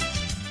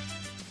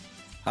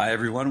 Hi,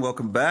 everyone.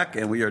 Welcome back.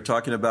 And we are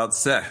talking about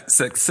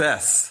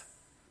success.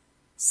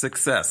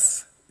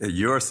 Success.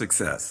 Your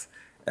success.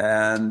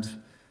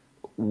 And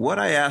what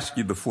I asked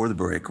you before the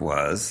break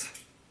was,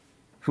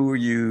 who are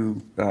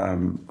you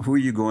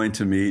going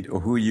to meet,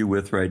 or who are you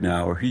with right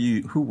now, or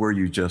who were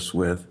you just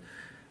with?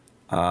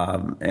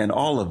 And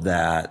all of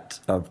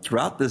that.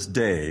 Throughout this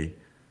day,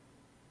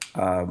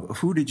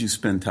 who did you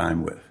spend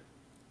time with?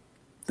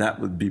 That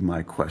would be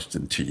my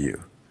question to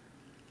you.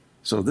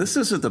 So this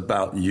isn't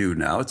about you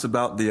now. It's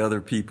about the other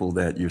people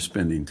that you're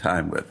spending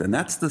time with. And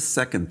that's the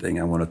second thing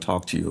I want to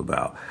talk to you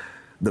about.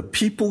 The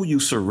people you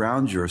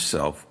surround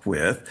yourself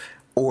with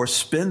or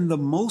spend the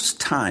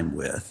most time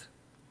with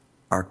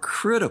are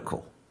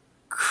critical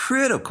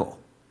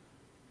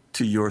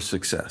to your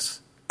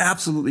success.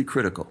 Absolutely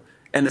critical.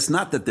 And it's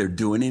not that they're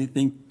doing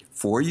anything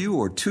for you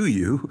or to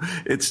you.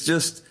 It's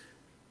just,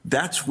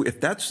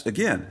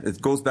 again,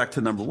 it goes back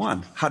to number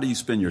one. How do you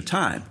spend your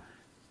time?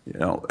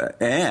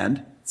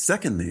 And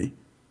secondly,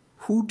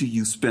 who do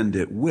you spend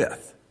it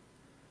with?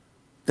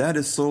 That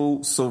is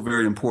so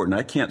very important.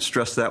 I can't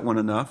stress that one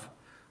enough.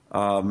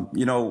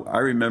 I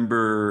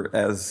remember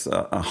as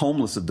a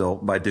homeless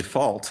adult by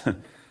default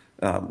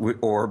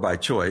or by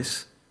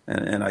choice,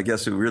 and I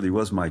guess it really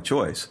was my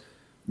choice,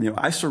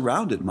 I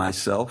surrounded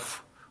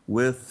myself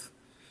with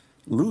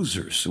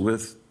losers,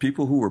 with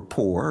people who were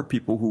poor,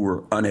 people who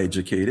were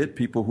uneducated,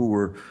 people who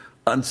were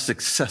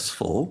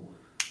unsuccessful,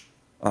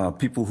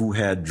 people who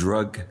had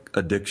drug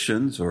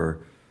addictions or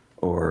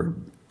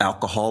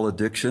alcohol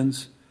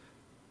addictions.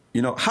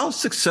 How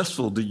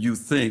successful do you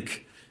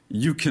think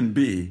you can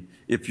be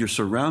if you're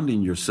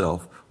surrounding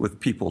yourself with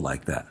people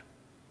like that?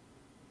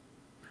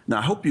 Now,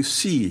 I hope you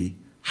see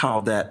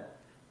how that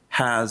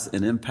has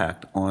an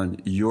impact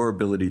on your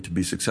ability to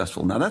be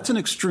successful. Now, that's an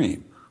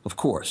extreme, of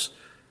course.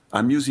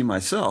 I'm using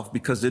myself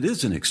because it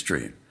is an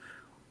extreme.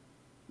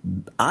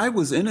 I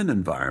was in an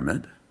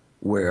environment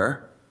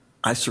where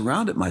I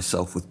surrounded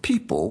myself with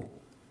people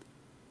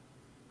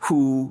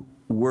who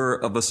were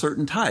of a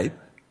certain type,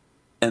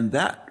 and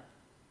that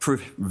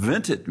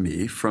prevented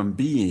me from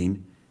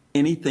being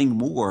anything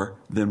more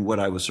than what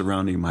I was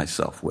surrounding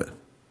myself with.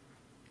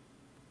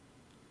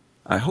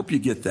 I hope you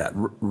get that.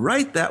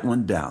 Write that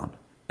one down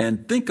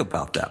and think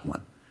about that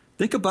one.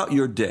 Think about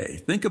your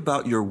day. Think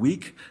about your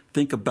week.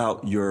 Think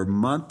about your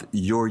month,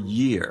 your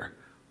year.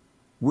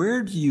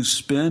 Where do you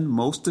spend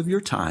most of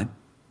your time?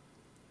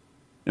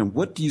 And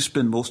what do you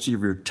spend most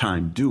of your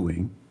time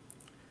doing?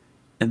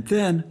 And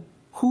then,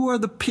 who are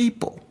the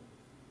people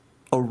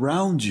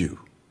around you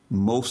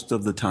most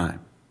of the time?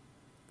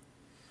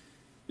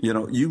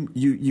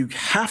 You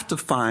have to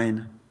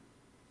find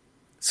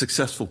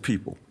successful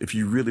people if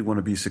you really want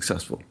to be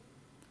successful.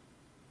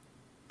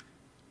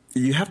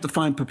 You have to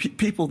find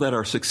people that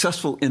are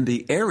successful in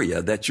the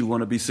area that you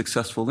want to be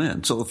successful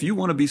in. So if you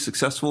want to be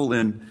successful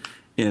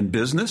in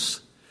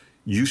business,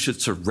 you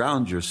should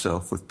surround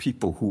yourself with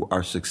people who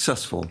are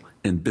successful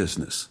in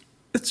business.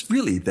 It's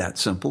really that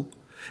simple.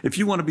 If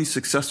you want to be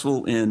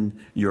successful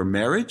in your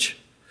marriage,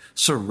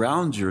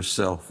 surround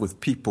yourself with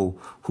people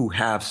who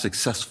have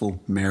successful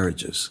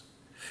marriages.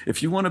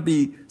 If you want to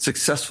be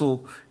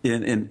successful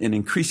in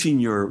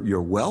increasing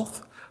your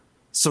wealth,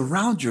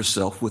 surround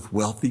yourself with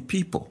wealthy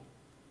people.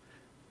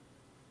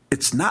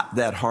 It's not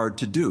that hard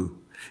to do.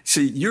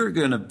 See, you're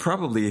going to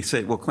probably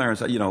say, well,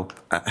 Clarence, I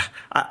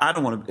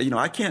don't want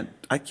to,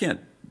 I can't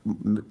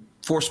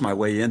force my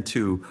way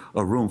into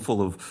a room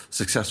full of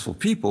successful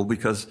people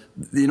because,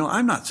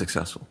 I'm not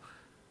successful.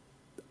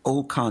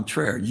 Au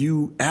contraire,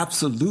 you don't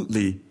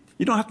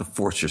have to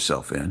force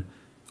yourself in.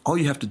 All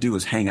you have to do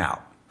is hang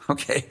out,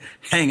 okay?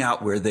 Hang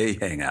out where they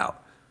hang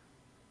out.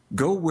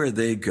 Go where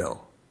they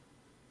go.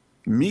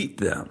 Meet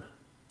them.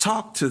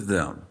 Talk to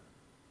them.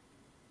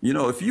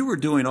 If you were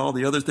doing all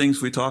the other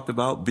things we talked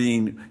about,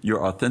 being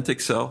your authentic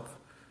self,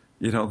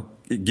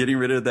 getting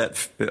rid of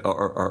that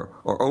or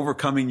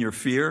overcoming your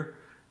fear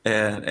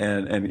and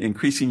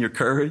increasing your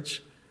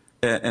courage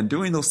and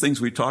doing those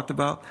things we talked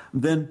about,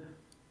 then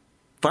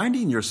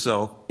finding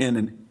yourself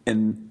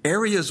in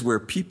areas where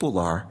people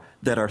are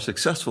that are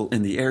successful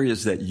in the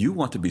areas that you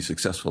want to be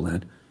successful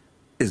in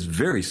is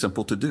very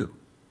simple to do.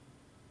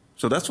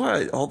 So that's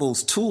why all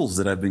those tools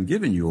that I've been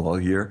giving you all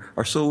year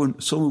are so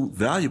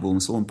valuable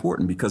and so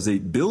important, because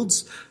it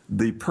builds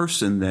the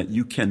person that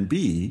you can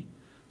be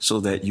so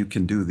that you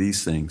can do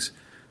these things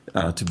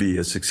to be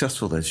as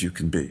successful as you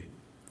can be.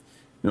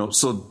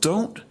 So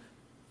don't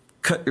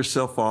cut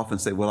yourself off and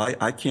say, well,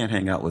 I can't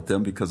hang out with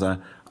them because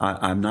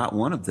I'm not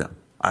one of them.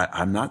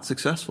 I'm not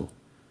successful.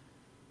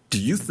 Do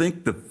you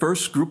think the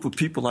first group of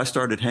people I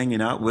started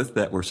hanging out with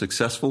that were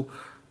successful,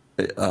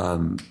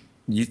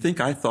 you think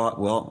I thought,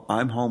 well,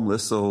 I'm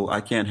homeless, so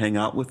I can't hang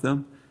out with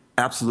them?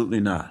 Absolutely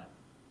not.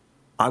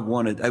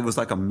 It was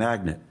like a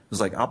magnet. It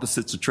was like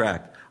opposites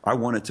attract. I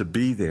wanted to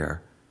be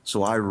there,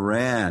 so I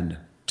ran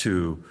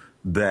to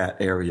that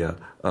area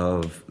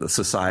of the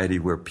society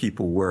where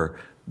people were.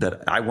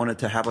 That I wanted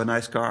to have a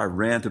nice car. I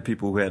ran to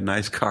people who had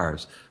nice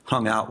cars,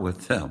 hung out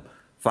with them,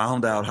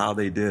 found out how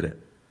they did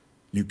it.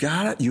 You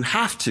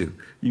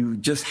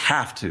just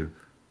have to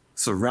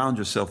surround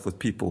yourself with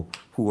people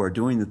who are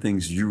doing the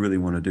things you really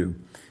want to do.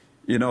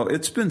 You know,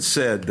 it's been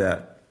said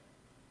that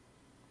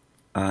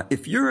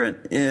if you're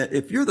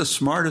the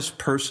smartest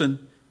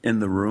person in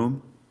the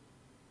room,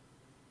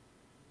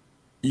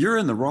 you're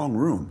in the wrong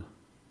room.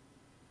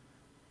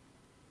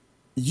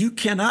 You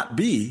cannot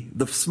be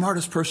the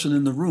smartest person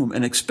in the room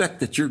and expect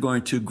that you're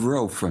going to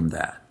grow from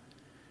that.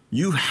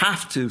 You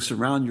have to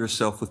surround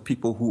yourself with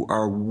people who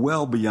are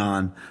well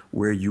beyond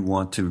where you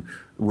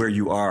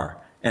are,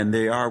 and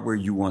they are where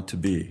you want to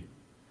be.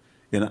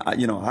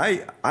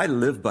 I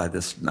live by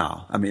this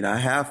now. I mean, I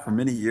have for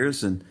many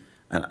years, and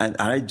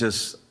I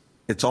just,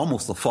 it's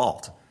almost a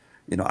fault.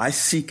 You know, I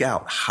seek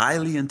out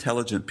highly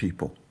intelligent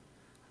people.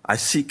 I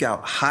seek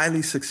out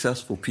highly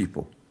successful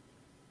people.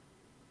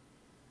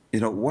 You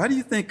know, why do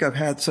you think I've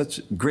had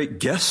such great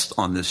guests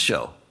on this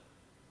show?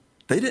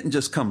 They didn't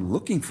just come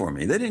looking for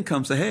me. They didn't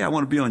come say, hey, I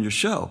want to be on your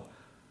show.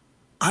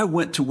 I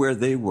went to where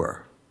they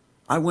were.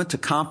 I went to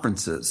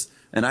conferences,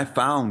 and I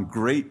found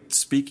great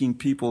speaking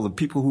people, the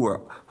people who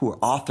are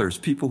authors,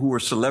 people who are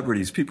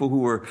celebrities, people who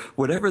were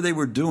whatever they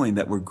were doing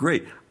that were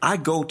great. I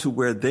go to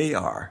where they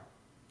are,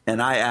 and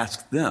I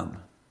ask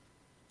them,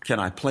 can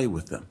I play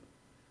with them?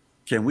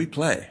 Can we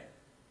play?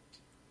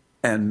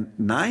 And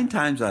 9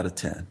 times out of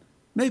 10,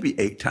 maybe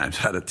 8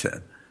 times out of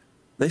 10,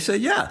 they say,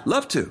 yeah,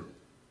 love to.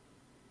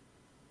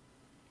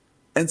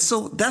 And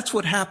so that's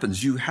what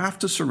happens. You have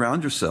to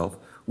surround yourself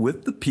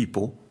with the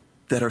people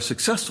that are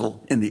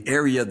successful in the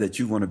area that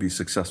you want to be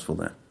successful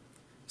in.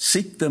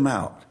 Seek them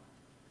out.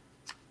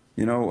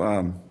 You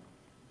know,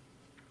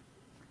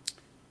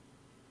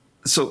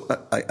 so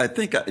I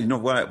think, you know,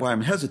 why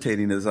I'm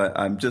hesitating is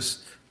I'm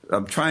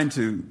trying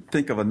to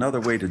think of another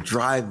way to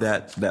drive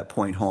that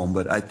point home,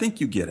 but I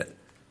think you get it.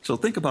 So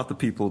think about the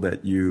people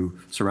that you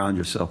surround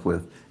yourself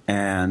with,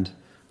 and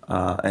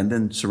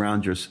then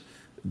surround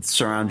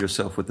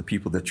yourself with the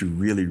people that you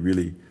really,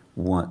 really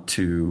want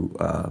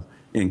to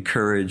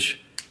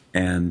encourage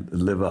and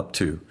live up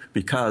to.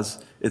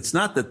 Because it's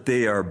not that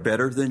they are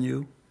better than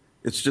you,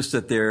 it's just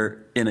that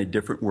they're in a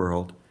different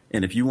world.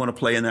 And if you want to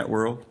play in that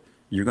world,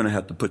 you're going to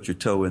have to put your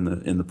toe in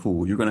the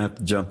pool. You're going to have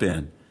to jump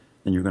in,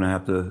 and you're going to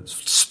have to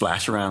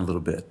splash around a little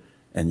bit.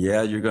 And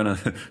yeah, you're going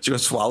to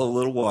swallow a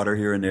little water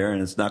here and there,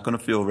 and it's not going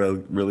to feel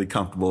really, really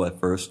comfortable at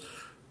first,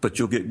 but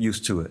you'll get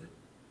used to it.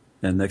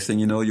 And next thing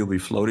you know, you'll be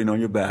floating on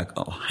your back,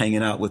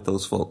 hanging out with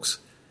those folks.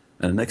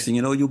 And the next thing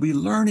you know, you'll be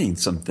learning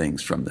some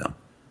things from them.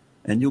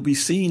 And you'll be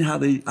seeing how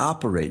they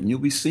operate, and you'll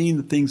be seeing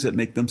the things that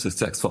make them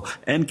successful.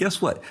 And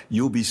guess what?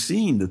 You'll be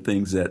seeing the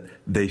things that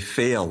they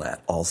fail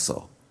at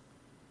also.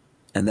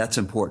 And that's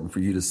important for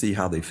you to see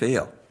how they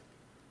fail.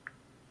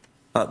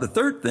 The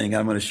third thing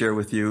I'm going to share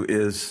with you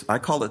is, I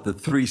call it the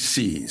 3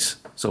 C's.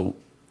 So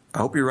I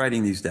hope you're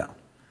writing these down.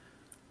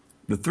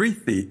 The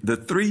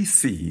three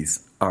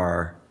C's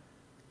are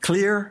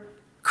clear,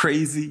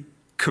 crazy,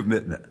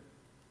 commitment.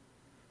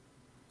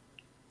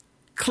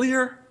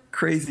 Clear,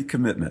 crazy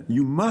commitment.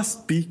 You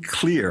must be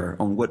clear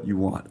on what you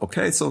want.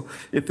 Okay? So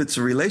if it's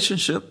a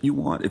relationship you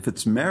want, if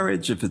it's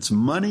marriage, if it's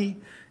money,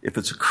 if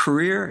it's a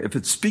career, if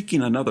it's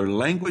speaking another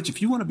language,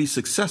 if you want to be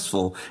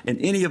successful in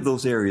any of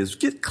those areas,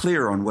 get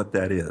clear on what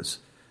that is.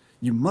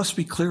 You must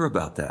be clear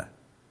about that.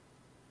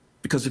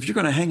 Because if you're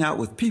going to hang out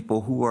with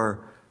people who are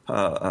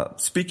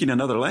speaking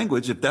another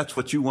language, if that's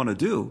what you want to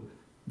do,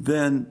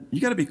 then you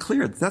got to be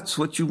clear that's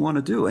what you want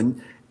to do.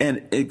 And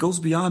it goes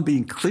beyond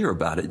being clear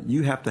about it.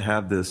 You have to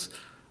have this,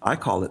 I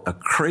call it a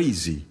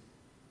crazy,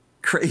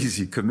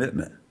 crazy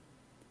commitment.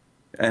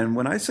 And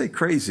when I say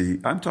crazy,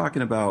 I'm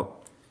talking about,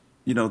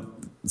 you know,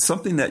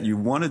 something that you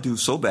want to do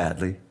so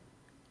badly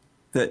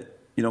that,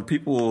 you know,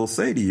 people will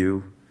say to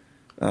you,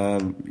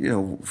 you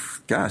know,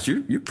 gosh,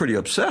 you're pretty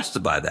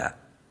obsessed by that.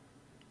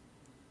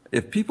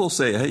 If people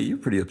say, hey, you're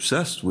pretty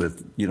obsessed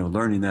with, you know,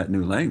 learning that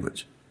new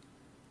language,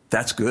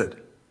 that's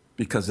good,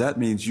 because that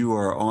means you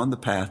are on the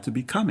path to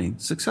becoming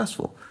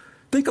successful.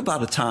 Think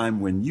about a time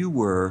when you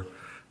were,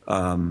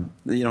 you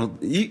know,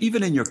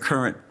 even in your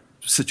current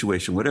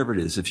situation, whatever it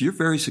is, if you're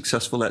very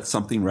successful at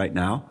something right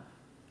now,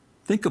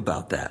 think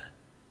about that.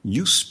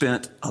 You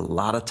spent a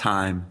lot of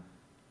time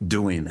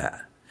doing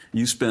that.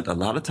 You spent a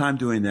lot of time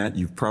doing that.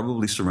 You've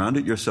probably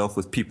surrounded yourself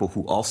with people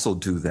who also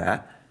do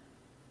that.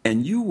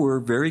 And you were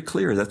very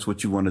clear that's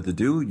what you wanted to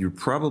do. You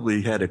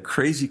probably had a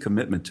crazy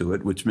commitment to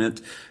it, which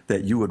meant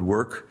that you would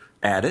work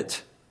at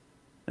it.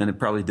 And it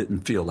probably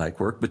didn't feel like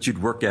work, but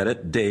you'd work at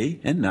it day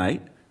and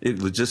night. It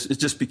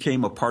just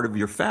became a part of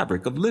your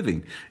fabric of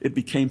living. It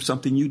became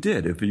something you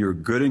did. If you're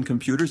good in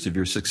computers, if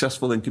you're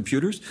successful in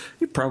computers,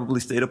 you probably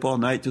stayed up all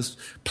night just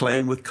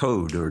playing with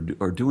code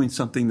or doing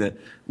something that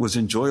was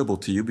enjoyable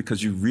to you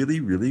because you really,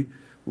 really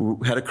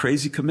had a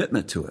crazy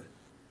commitment to it.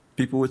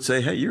 People would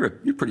say, hey, you're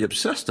pretty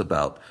obsessed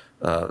about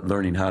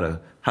learning how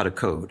to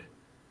code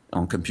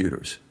on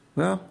computers.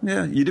 Well,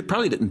 yeah, you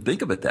probably didn't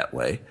think of it that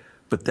way,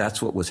 but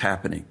that's what was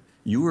happening.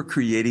 You were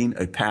creating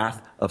a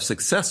path of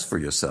success for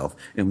yourself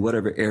in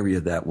whatever area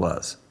that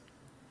was.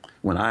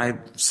 When I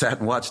sat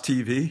and watched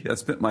TV, I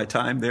spent my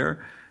time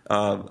there.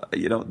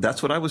 You know,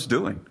 that's what I was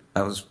doing.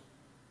 I was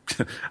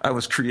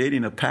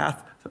creating a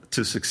path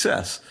to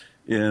success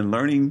in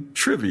learning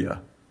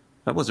trivia.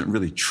 I wasn't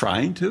really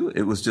trying to.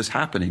 It was just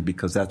happening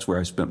because that's where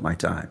I spent my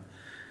time.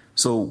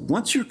 So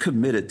once you're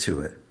committed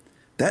to it,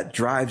 that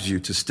drives you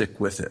to stick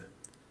with it.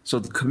 So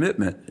the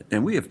commitment,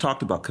 and we have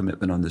talked about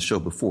commitment on this show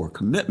before,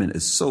 commitment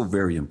is so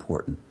very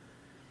important.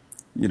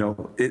 You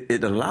know,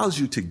 it allows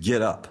you to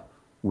get up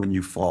when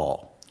you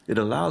fall. It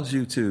allows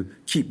you to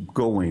keep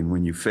going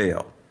when you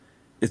fail.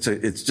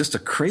 It's just a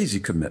crazy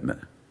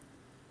commitment.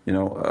 You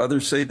know,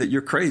 others say that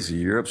you're crazy,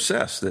 you're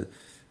obsessed,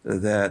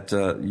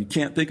 that you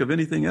can't think of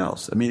anything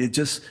else. I mean,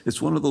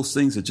 it's one of those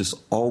things that just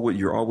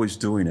you're always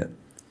doing it.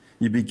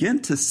 You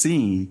begin to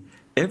see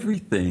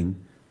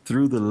everything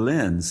through the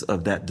lens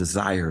of that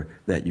desire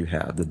that you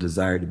have, the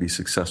desire to be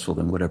successful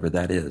in whatever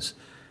that is.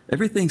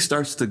 Everything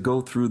starts to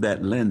go through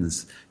that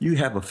lens. You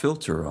have a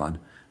filter on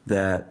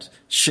that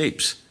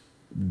shapes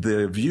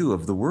the view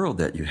of the world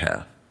that you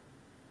have.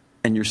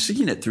 And you're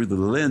seeing it through the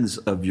lens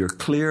of your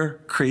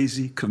clear,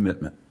 crazy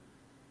commitment.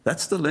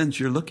 That's the lens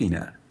you're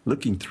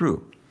looking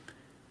through.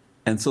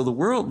 And so the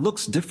world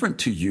looks different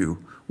to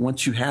you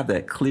once you have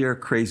that clear,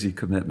 crazy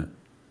commitment.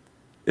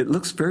 It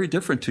looks very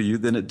different to you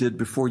than it did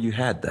before you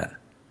had that.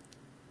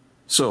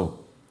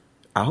 So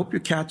I hope you're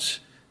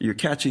catching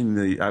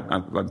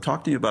I'm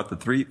talking to you about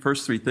the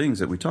first three things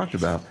that we talked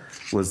about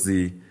was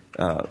the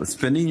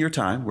spending your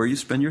time, where you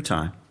spend your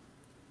time,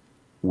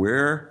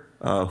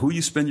 who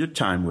you spend your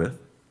time with,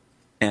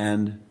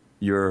 and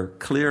your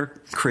clear,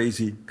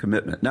 crazy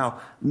commitment. Now,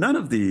 none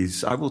of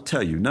these, I will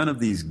tell you, none of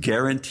these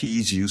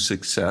guarantees you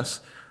success,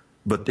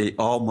 but they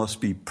all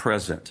must be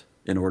present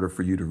in order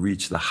for you to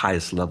reach the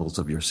highest levels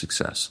of your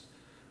success.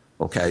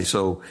 Okay,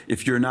 so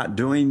if you're not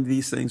doing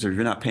these things or if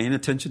you're not paying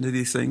attention to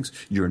these things,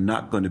 you're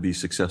not going to be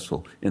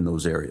successful in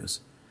those areas.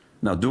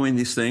 Now, doing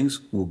these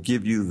things will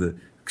give you the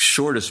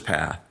shortest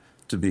path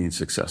to being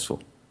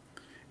successful.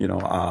 You know,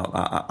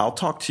 I'll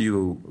talk to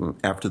you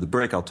after the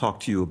break. I'll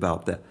talk to you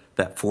about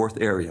that fourth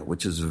area,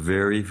 which is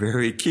very,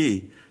 very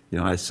key. You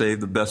know, I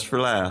saved the best for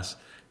last.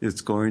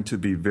 It's going to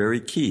be very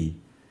key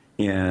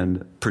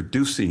in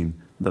producing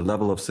the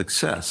level of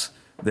success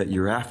that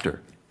you're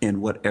after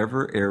in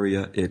whatever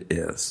area it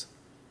is.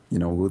 You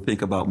know, we'll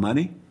think about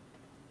money,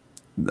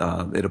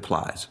 it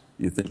applies.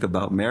 You think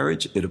about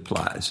marriage, it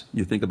applies.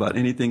 You think about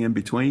anything in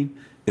between,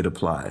 it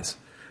applies.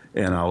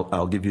 And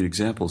I'll give you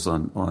examples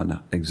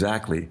on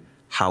exactly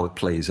how it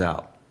plays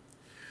out.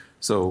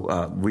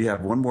 So we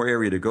have one more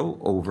area to go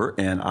over,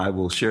 and I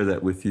will share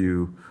that with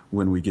you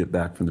when we get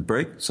back from the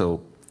break.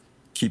 So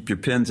keep your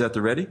pens at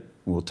the ready.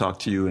 We'll talk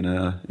to you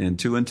in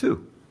 2 and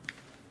 2.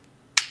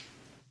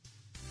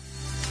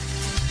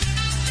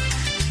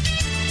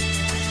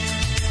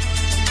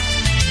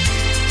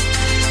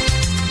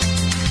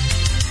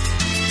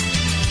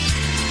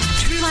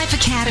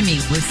 Academy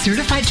with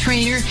certified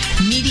trainer,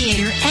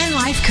 mediator, and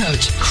life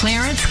coach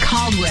Clarence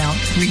Caldwell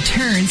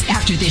returns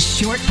after this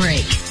short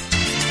break.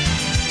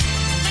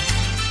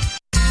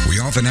 We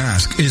often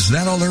ask, is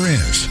that all there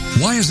is?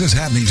 Why is this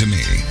happening to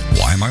me?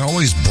 Why am I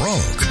always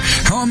broke?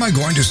 How am I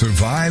going to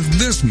survive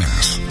this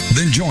mess?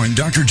 Then join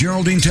Dr.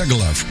 Geraldine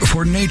Tegeloff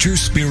for Nature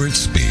Spirit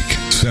Speak,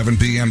 7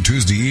 p.m.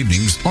 Tuesday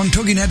evenings on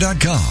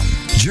TogiNet.com.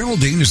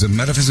 Geraldine is a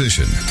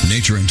metaphysician,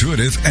 nature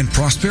intuitive, and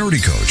prosperity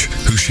coach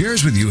who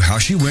shares with you how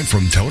she went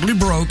from totally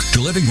broke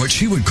to living what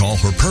she would call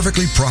her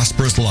perfectly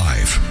prosperous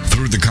life.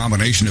 Through the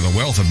combination of a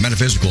wealth of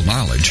metaphysical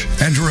knowledge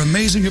and her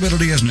amazing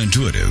ability as an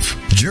intuitive,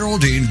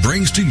 Geraldine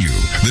brings to you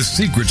the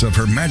secrets of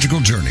her magical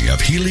journey of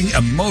healing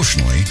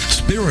emotionally,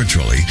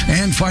 spiritually,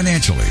 and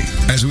financially.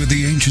 As with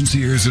the ancient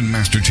seers and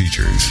master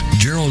teachers,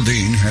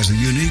 Geraldine has a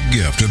unique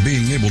gift of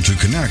being able to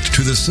connect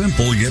to the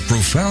simple yet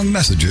profound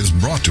messages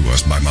brought to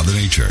us by Mother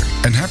Nature,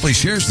 and happily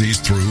shares these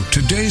through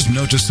today's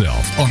note to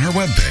self on her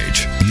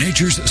webpage,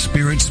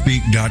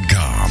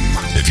 naturespiritspeak.com.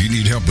 If you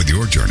need help with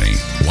your journey,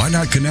 why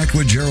not connect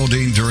with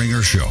Geraldine during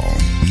her show,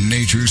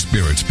 Nature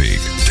Spirit Speak,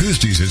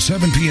 Tuesdays at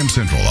 7 p.m.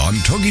 Central on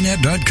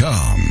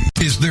TogiNet.com.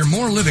 Is there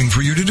more living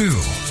for you to do?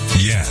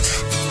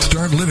 Yes.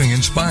 Start living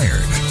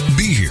inspired.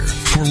 Be here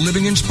for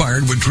Living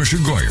Inspired with Tricia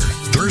Goyer,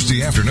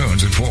 Thursday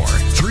afternoons at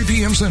 3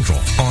 p.m. Central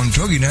on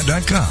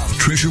TogiNet.com.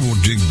 Tricia will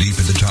dig deep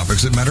into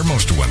topics that matter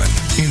most to women,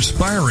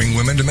 inspiring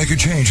women to make a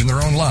change in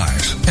their own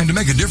lives and to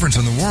make a difference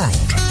in the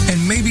world,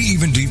 and maybe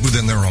even deep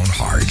within their own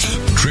hearts.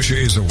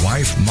 Tricia is a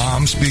wife,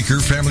 mom, speaker,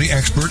 family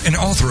expert, and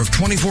author of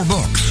 24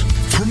 books.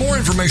 For more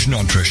information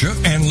on Tricia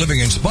and Living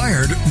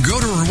Inspired, go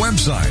to her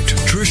website,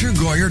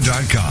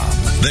 TriciaGoyer.com.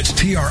 That's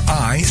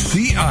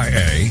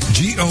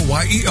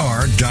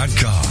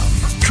TriciaGoyer.com.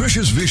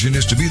 Tricia's vision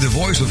is to be the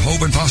voice of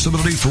hope and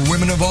possibility for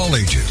women of all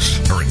ages.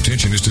 Her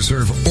intention is to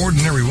serve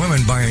ordinary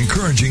women by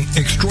encouraging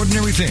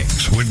extraordinary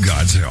things with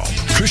God's help.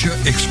 Tricia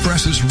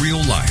expresses real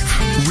life,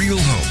 real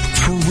hope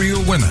for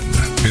real women.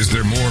 Is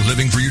there more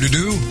living for you to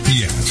do?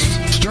 Yes.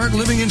 Start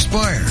living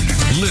inspired.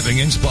 Living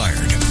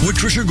Inspired with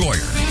Tricia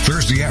Goyer.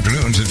 Thursday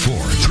afternoons at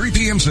 3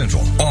 p.m.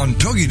 Central on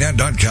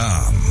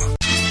TogiNet.com.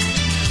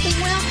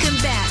 Welcome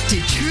back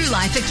to True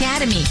Life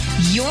Academy,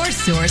 your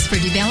source for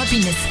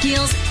developing the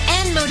skills and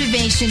and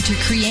motivation to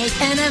create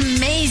an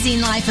amazing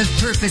life of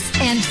purpose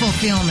and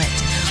fulfillment.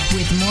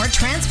 With more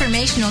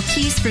transformational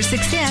keys for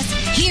success,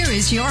 here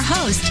is your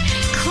host,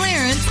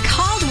 Clarence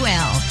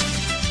Caldwell.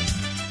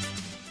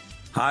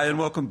 Hi, and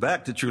welcome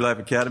back to True Life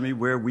Academy,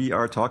 where we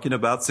are talking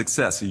about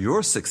success,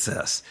 your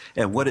success,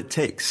 and what it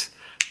takes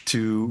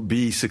to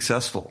be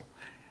successful.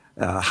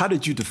 How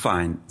did you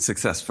define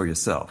success for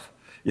yourself?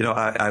 You know,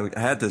 I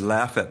had to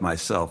laugh at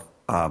myself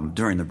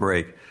during the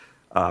break.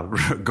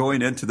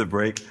 Going into the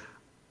break,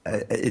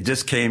 it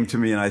just came to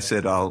me, and I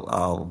said,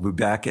 I'll be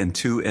back in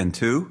 2 and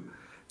 2.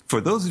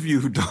 For those of you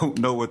who don't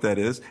know what that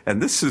is,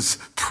 and this is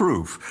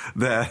proof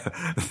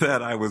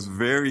that I was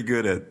very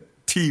good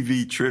at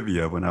TV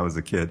trivia when I was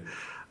a kid.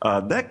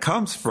 That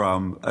comes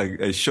from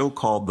a show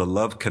called The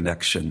Love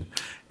Connection,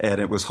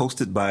 and it was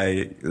hosted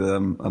by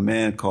a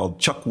man called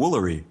Chuck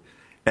Woolery.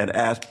 And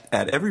at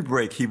every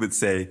break, he would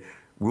say,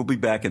 "We'll be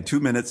back in 2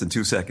 minutes and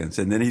 2 seconds."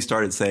 And then he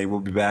started saying, "We'll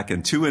be back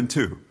in 2 and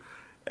 2."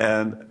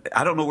 And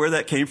I don't know where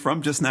that came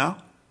from just now,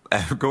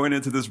 going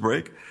into this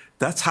break.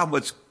 That's how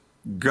much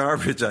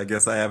garbage, I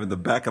guess, I have in the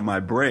back of my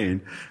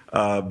brain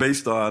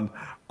based on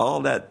all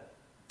that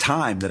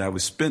time that I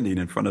was spending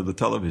in front of the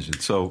television.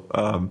 So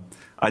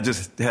I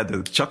just had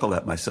to chuckle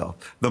at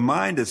myself. The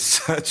mind is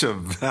such a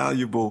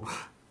valuable,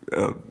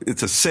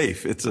 it's a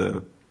safe, it's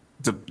a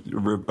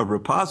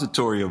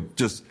repository of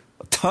just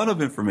a ton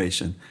of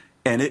information,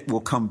 and it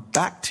will come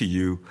back to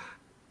you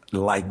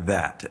like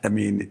that. I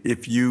mean,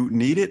 if you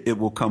need it, it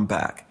will come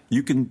back.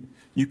 You can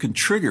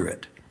trigger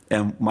it.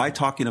 And my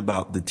talking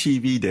about the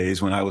TV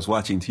days when I was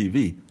watching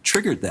TV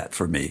triggered that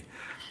for me.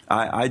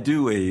 I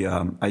do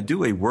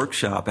a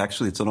workshop.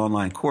 Actually, it's an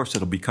online course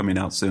that'll be coming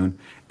out soon.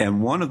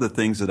 And one of the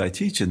things that I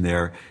teach in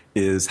there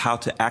is how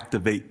to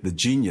activate the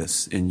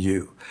genius in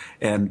you.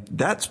 And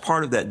that's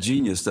part of that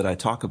genius that I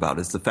talk about,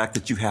 is the fact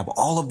that you have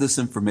all of this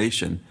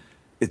information.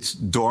 It's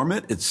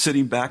dormant. It's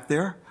sitting back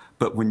there.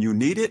 But when you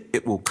need it,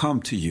 it will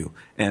come to you,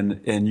 and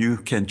you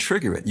can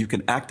trigger it. You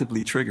can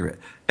actively trigger it.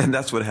 And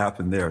that's what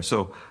happened there.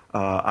 So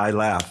I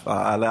laugh.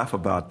 I laugh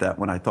about that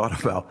when I thought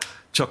about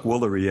Chuck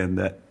Woolery and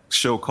that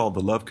show called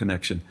The Love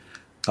Connection.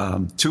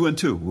 2 and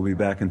 2. We'll be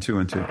back in 2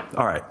 and 2.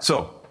 All right.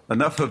 So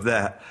enough of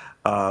that.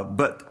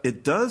 But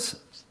it does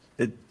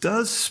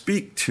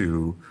speak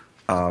to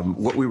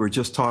what we were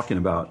just talking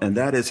about, and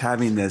that is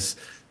having this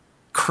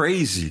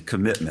crazy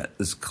commitment,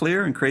 this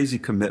clear and crazy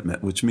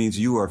commitment, which means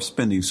you are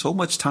spending so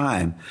much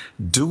time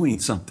doing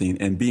something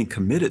and being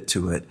committed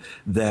to it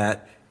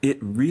that it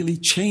really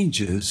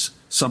changes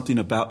something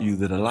about you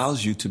that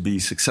allows you to be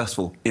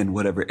successful in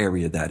whatever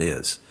area that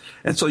is.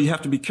 And so you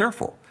have to be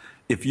careful.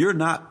 If you're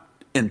not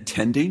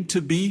intending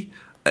to be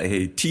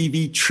a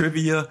TV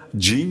trivia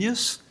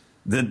genius,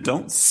 then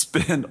don't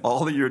spend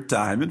all of your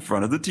time in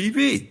front of the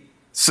TV.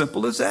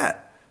 Simple as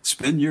that.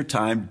 Spend your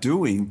time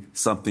doing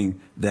something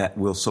that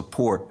will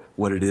support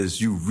what it is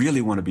you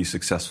really want to be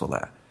successful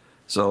at.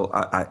 So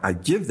I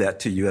give that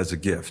to you as a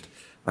gift.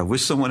 I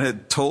wish someone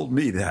had told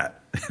me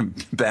that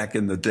back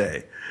in the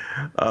day.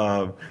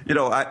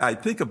 I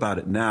think about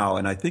it now,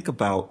 and I think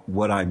about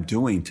what I'm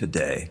doing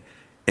today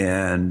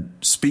and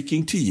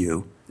speaking to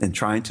you and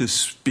trying to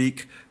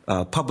speak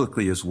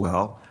publicly as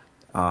well.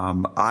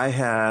 I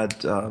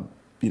had,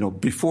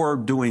 before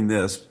doing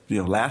this,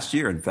 last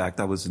year, in fact,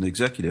 I was an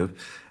executive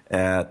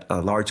at a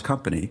large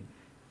company,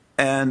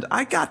 and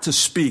I got to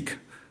speak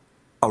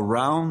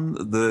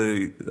around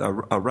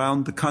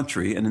the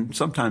country and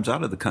sometimes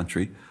out of the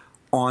country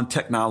on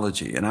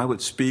technology. And I would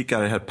speak,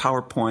 I had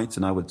PowerPoints,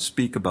 and I would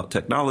speak about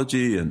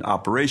technology and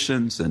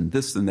operations and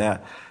this and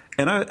that.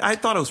 And I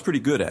thought I was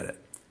pretty good at it.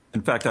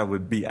 In fact, I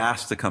would be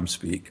asked to come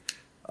speak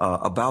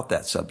about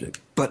that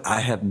subject. But I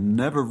have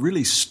never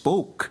really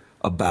spoke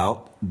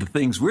about the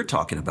things we're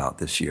talking about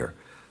this year.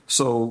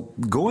 So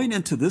going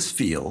into this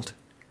field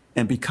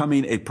and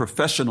becoming a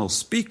professional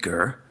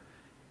speaker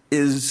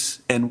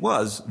is and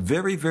was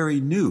very,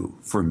 very new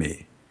for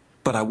me.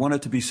 But I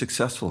wanted to be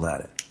successful at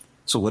it.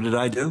 So what did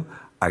I do?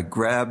 I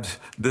grabbed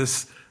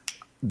this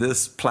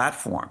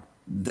platform,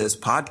 this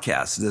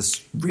podcast,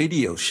 this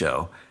radio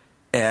show,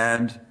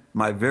 and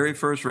my very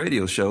first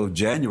radio show,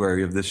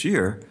 January of this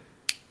year,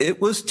 it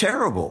was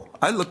terrible.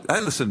 I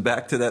listened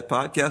back to that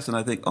podcast and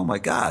I think, oh my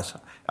gosh,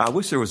 I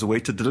wish there was a way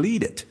to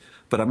delete it,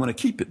 but I'm going to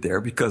keep it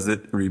there because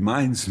it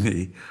reminds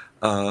me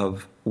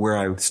of where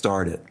I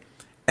started.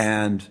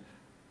 And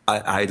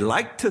I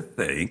like to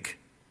think,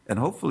 and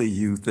hopefully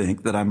you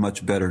think, that I'm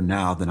much better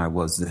now than I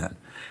was then.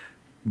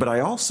 But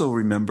I also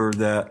remember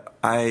that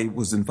I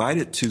was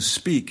invited to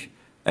speak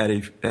at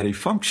a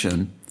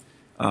function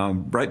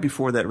right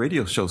before that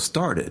radio show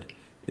started,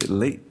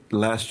 late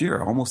last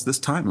year, almost this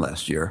time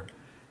last year.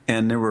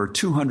 And there were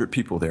 200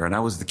 people there, and I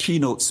was the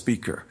keynote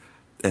speaker.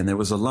 And there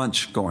was a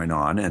lunch going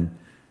on,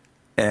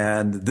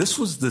 and this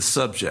was the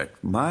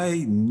subject, my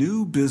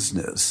new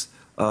business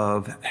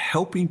of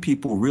helping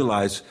people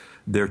realize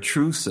their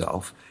true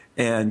self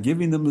and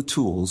giving them the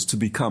tools to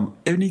become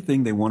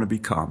anything they want to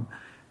become.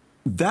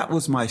 That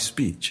was my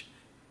speech,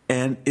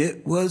 and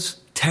it was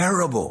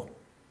terrible.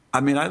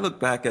 I mean, I look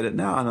back at it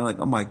now, and I'm like,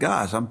 oh my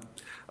gosh,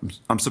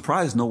 I'm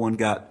surprised no one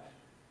got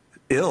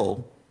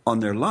ill on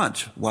their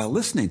lunch while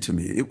listening to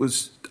me.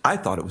 I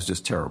thought it was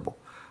just terrible.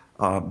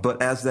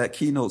 But as that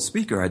keynote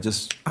speaker,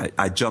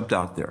 I jumped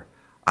out there.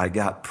 I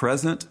got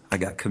present. I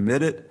got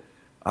committed.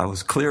 I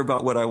was clear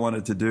about what I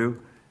wanted to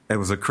do. It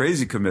was a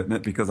crazy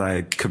commitment because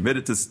I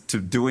committed to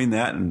doing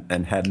that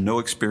and had no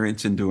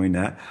experience in doing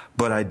that,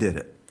 but I did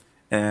it.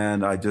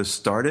 And I just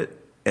started.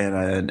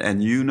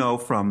 And you know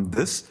from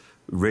this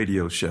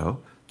radio show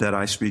that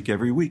I speak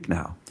every week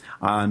now.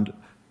 And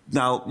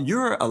now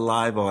you're a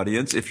live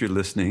audience if you're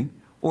listening,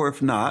 or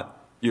if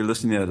not, you're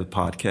listening as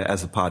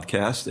a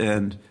podcast,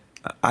 and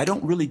I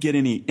don't really get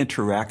any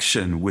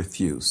interaction with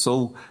you.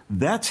 So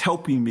that's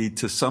helping me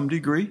to some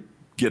degree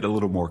get a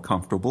little more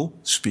comfortable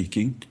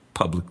speaking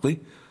publicly,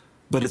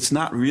 but it's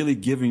not really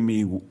giving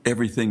me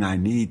everything I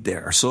need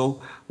there.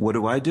 So what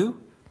do?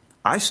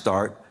 I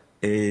start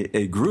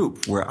a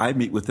group where I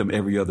meet with them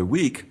every other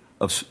week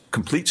of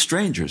complete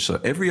strangers.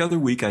 So every other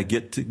week I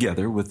get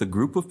together with a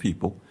group of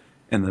people,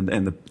 and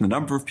the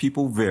number of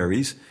people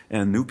varies,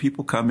 and new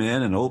people come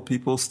in and old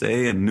people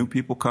stay and new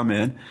people come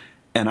in,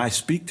 and I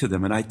speak to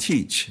them and I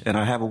teach and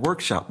I have a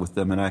workshop with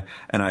them and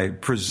I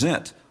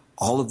present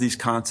all of these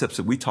concepts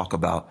that we talk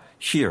about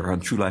here on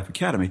True Life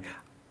Academy.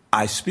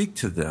 I speak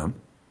to them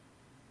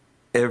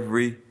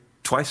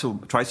twice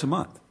a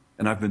month,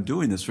 and I've been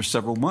doing this for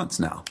several months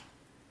now.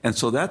 And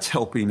so that's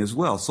helping as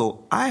well.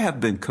 So I have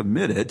been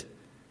committed,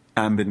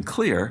 I've been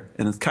clear,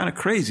 and it's kind of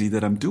crazy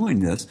that I'm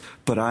doing this,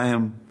 but I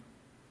am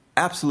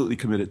absolutely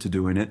committed to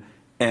doing it.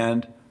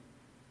 And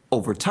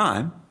over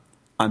time,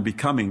 I'm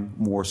becoming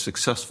more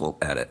successful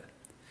at it.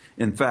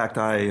 In fact,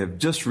 I have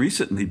just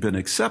recently been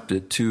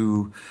accepted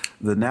to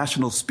the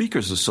National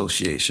Speakers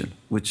Association,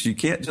 which you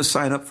can't just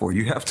sign up for.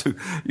 You have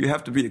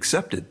to be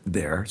accepted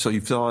there. So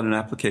you fill out an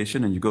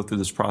application and you go through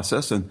this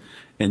process, and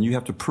you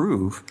have to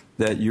prove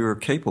that you're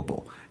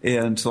capable.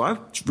 And so I've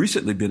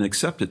recently been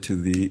accepted to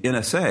the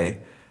NSA,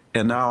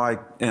 and now I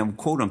am,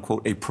 quote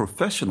unquote, a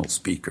professional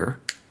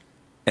speaker,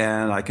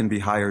 and I can be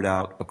hired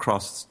out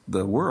across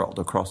the world,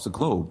 across the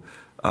globe,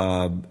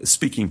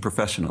 speaking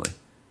professionally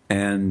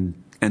and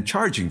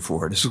charging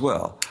for it as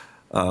well.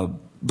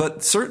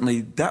 But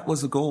certainly that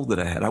was a goal that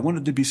I had. I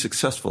wanted to be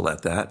successful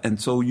at that. And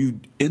so you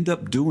end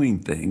up doing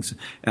things.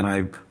 And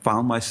I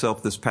found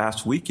myself this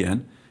past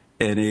weekend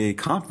at a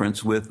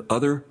conference with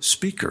other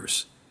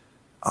speakers.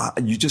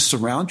 You just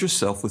surround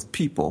yourself with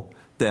people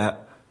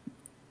that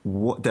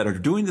are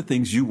doing the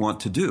things you want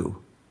to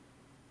do,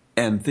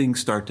 and things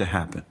start to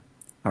happen.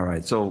 All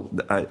right, so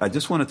I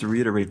just wanted to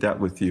reiterate that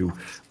with you.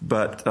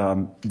 But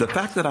the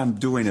fact that I'm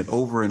doing it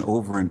over and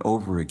over and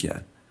over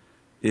again,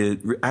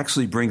 it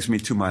actually brings me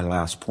to my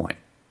last point.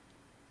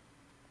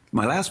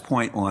 My last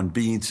point on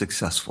being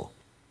successful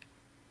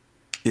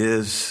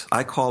is,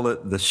 I call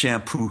it the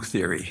shampoo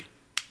theory.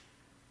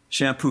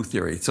 Shampoo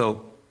theory.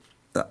 So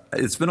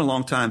it's been a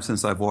long time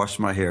since I've washed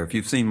my hair. If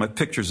you've seen my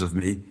pictures of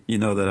me, you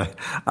know that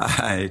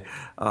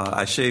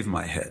I shave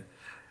my head.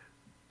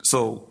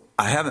 So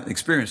I haven't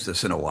experienced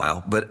this in a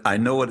while, but I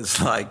know what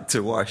it's like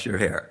to wash your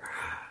hair.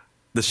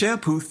 The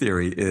shampoo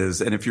theory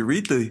is, and if you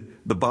read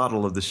the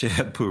bottle of the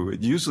shampoo,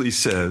 it usually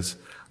says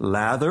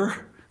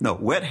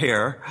wet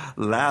hair,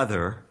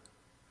 lather,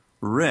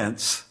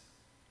 rinse,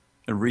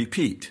 and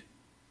repeat.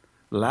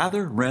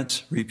 Lather,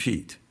 rinse,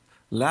 repeat.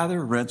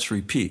 Lather, rinse,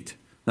 repeat.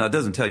 Now, it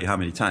doesn't tell you how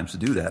many times to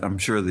do that. I'm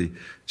sure the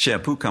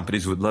shampoo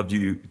companies would love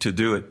you to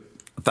do it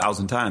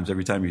 1,000 times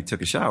every time you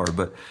took a shower.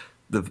 But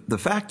the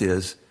fact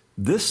is,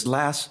 this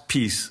last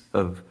piece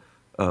of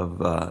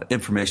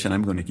information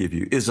I'm going to give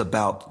you is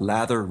about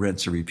lather,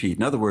 rinse, and repeat.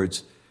 In other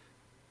words,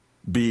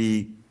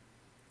 be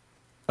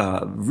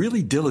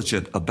really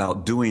diligent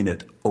about doing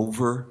it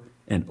over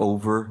and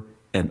over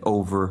and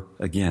over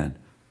again.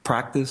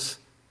 Practice,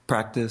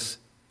 practice,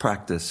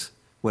 practice,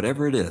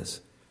 whatever it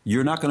is.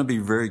 You're not going to be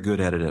very good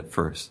at it at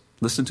first.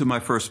 Listen to my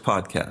first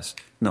podcast.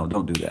 No,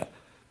 don't do that.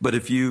 But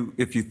if you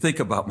think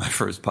about my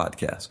first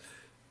podcast,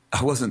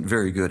 I wasn't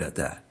very good at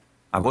that.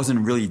 I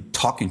wasn't really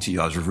talking to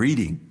you. I was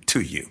reading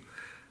to you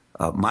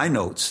my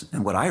notes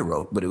and what I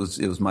wrote, but it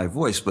was my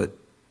voice. But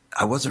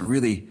I wasn't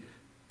really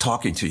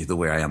talking to you the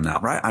way I am now.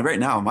 Right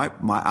now,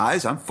 my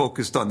eyes, I'm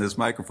focused on this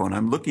microphone.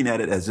 I'm looking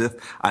at it as if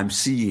I'm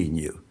seeing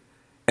you.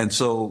 And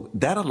so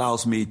that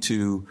allows me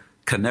to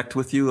connect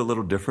with you a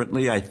little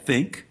differently, I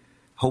think.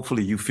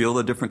 Hopefully you feel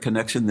a different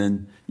connection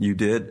than you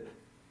did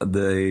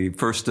the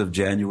 1st of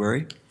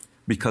January,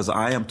 because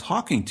I am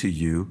talking to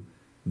you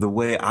the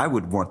way I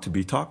would want to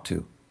be talked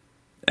to.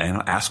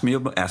 And ask me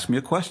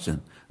a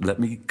question. Let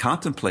me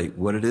contemplate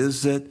what it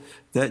is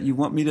that you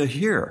want me to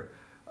hear,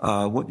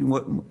 what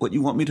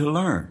you want me to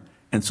learn.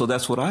 And so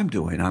that's what I'm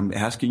doing. I'm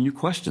asking you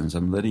questions.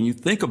 I'm letting you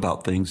think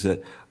about things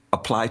that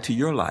apply to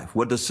your life.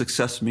 What does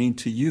success mean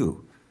to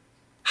you?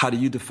 How do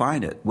you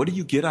define it? What do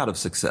you get out of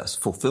success?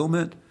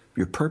 Fulfillment?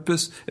 Your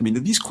purpose? I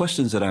mean, these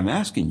questions that I'm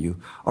asking you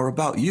are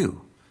about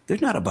you. They're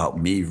not about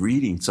me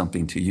reading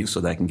something to you so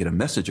that I can get a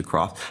message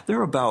across.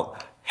 They're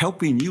about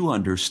helping you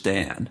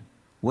understand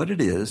what it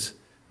is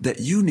that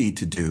you need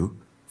to do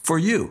for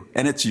you.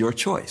 And it's your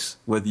choice.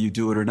 Whether you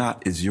do it or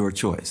not is your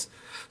choice.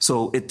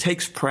 So it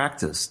takes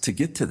practice to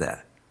get to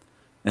that.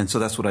 And so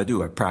that's what I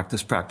do. I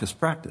practice, practice,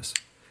 practice.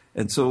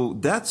 And so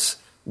that's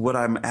what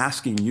I'm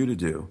asking you to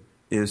do,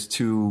 is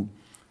to,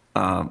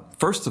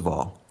 first of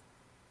all,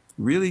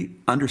 really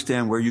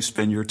understand where you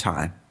spend your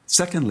time.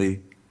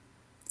 Secondly,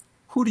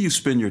 who do you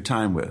spend your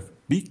time with?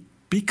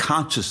 Be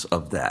conscious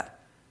of that.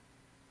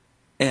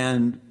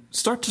 And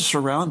start to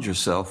surround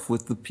yourself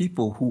with the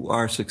people who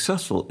are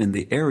successful in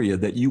the area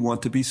that you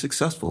want to be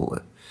successful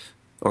with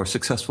or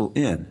successful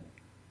in.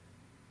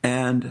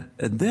 And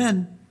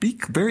then be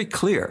very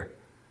clear.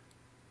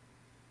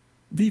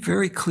 Be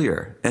very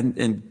clear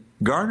and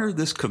garner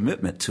this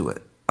commitment to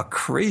it, a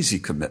crazy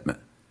commitment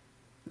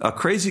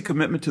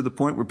to the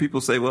point where people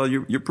say, well,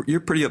 you're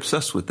pretty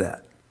obsessed with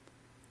that.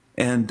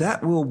 And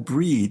that will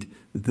breed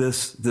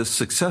this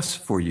success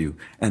for you.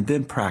 And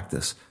then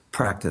practice.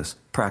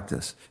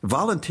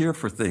 Volunteer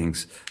for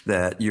things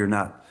that you're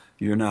not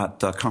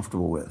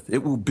comfortable with.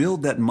 It will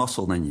build that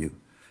muscle in you.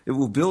 It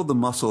will build the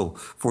muscle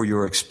for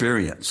your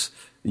experience,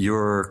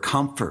 your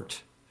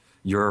comfort,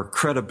 your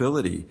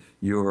credibility,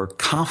 your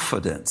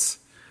confidence,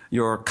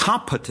 your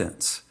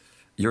competence,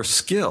 your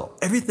skill.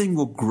 Everything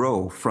will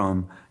grow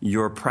from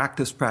your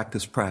practice.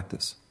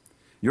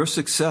 Your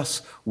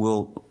success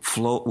will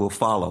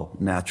follow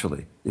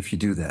naturally if you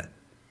do that.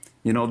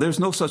 You know, there's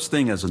no such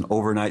thing as an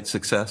overnight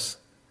success.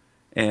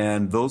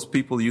 And those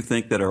people you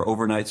think that are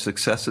overnight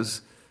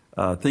successes,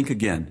 think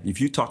again.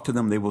 If you talk to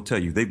them, they will tell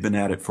you they've been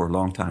at it for a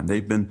long time.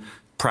 They've been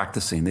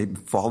practicing. They've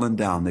fallen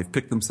down. They've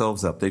picked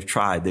themselves up. They've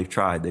tried.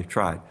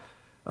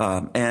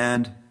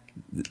 And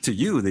to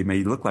you, they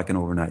may look like an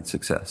overnight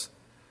success.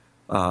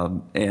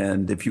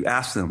 And if you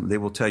ask them, they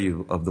will tell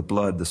you of the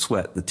blood, the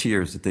sweat, the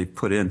tears that they've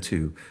put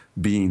into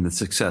being the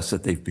success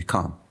that they've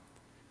become.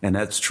 And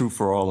that's true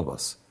for all of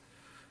us.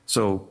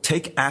 So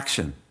take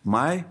action.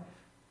 My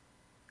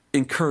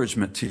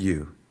encouragement to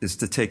you is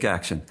to take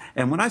action.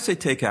 And when I say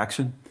take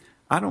action,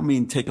 I don't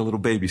mean take a little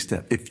baby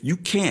step. If you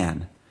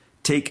can,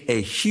 take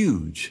a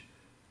huge,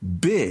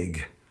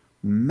 big,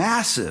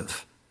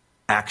 massive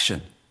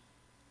action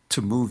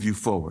to move you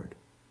forward.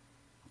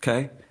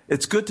 Okay?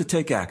 It's good to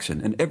take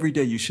action, and every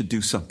day you should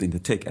do something to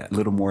take a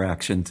little more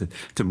action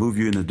to move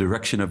you in the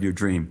direction of your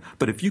dream.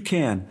 But if you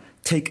can,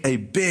 take a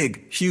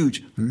big,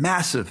 huge,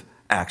 massive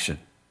action,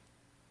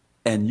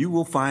 and you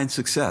will find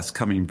success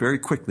coming very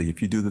quickly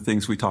if you do the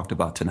things we talked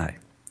about tonight.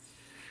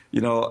 You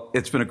know,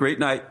 it's been a great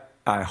night.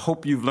 I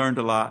hope you've learned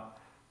a lot.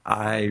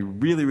 I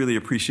really, really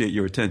appreciate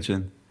your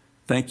attention.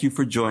 Thank you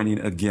for joining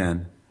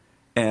again.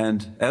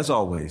 And as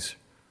always,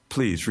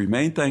 please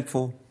remain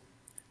thankful,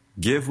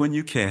 give when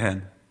you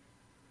can,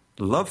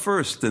 love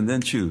first and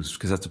then choose,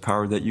 because that's the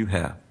power that you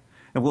have.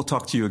 And we'll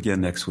talk to you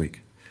again next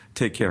week.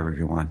 Take care,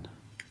 everyone.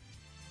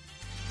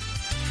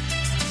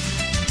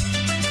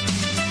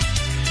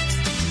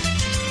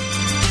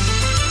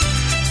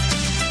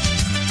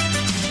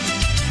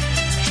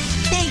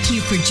 Thank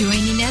you for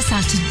joining us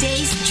on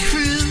today's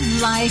True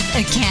Life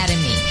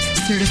Academy.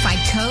 Certified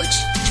coach,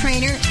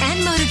 trainer, and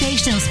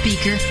motivational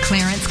speaker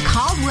Clarence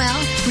Caldwell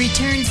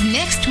returns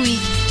next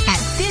week at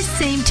this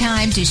same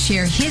time to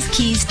share his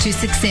keys to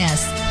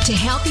success to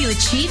help you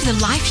achieve the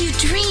life you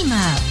dream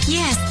of.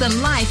 Yes, the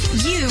life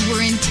you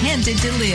were intended to live.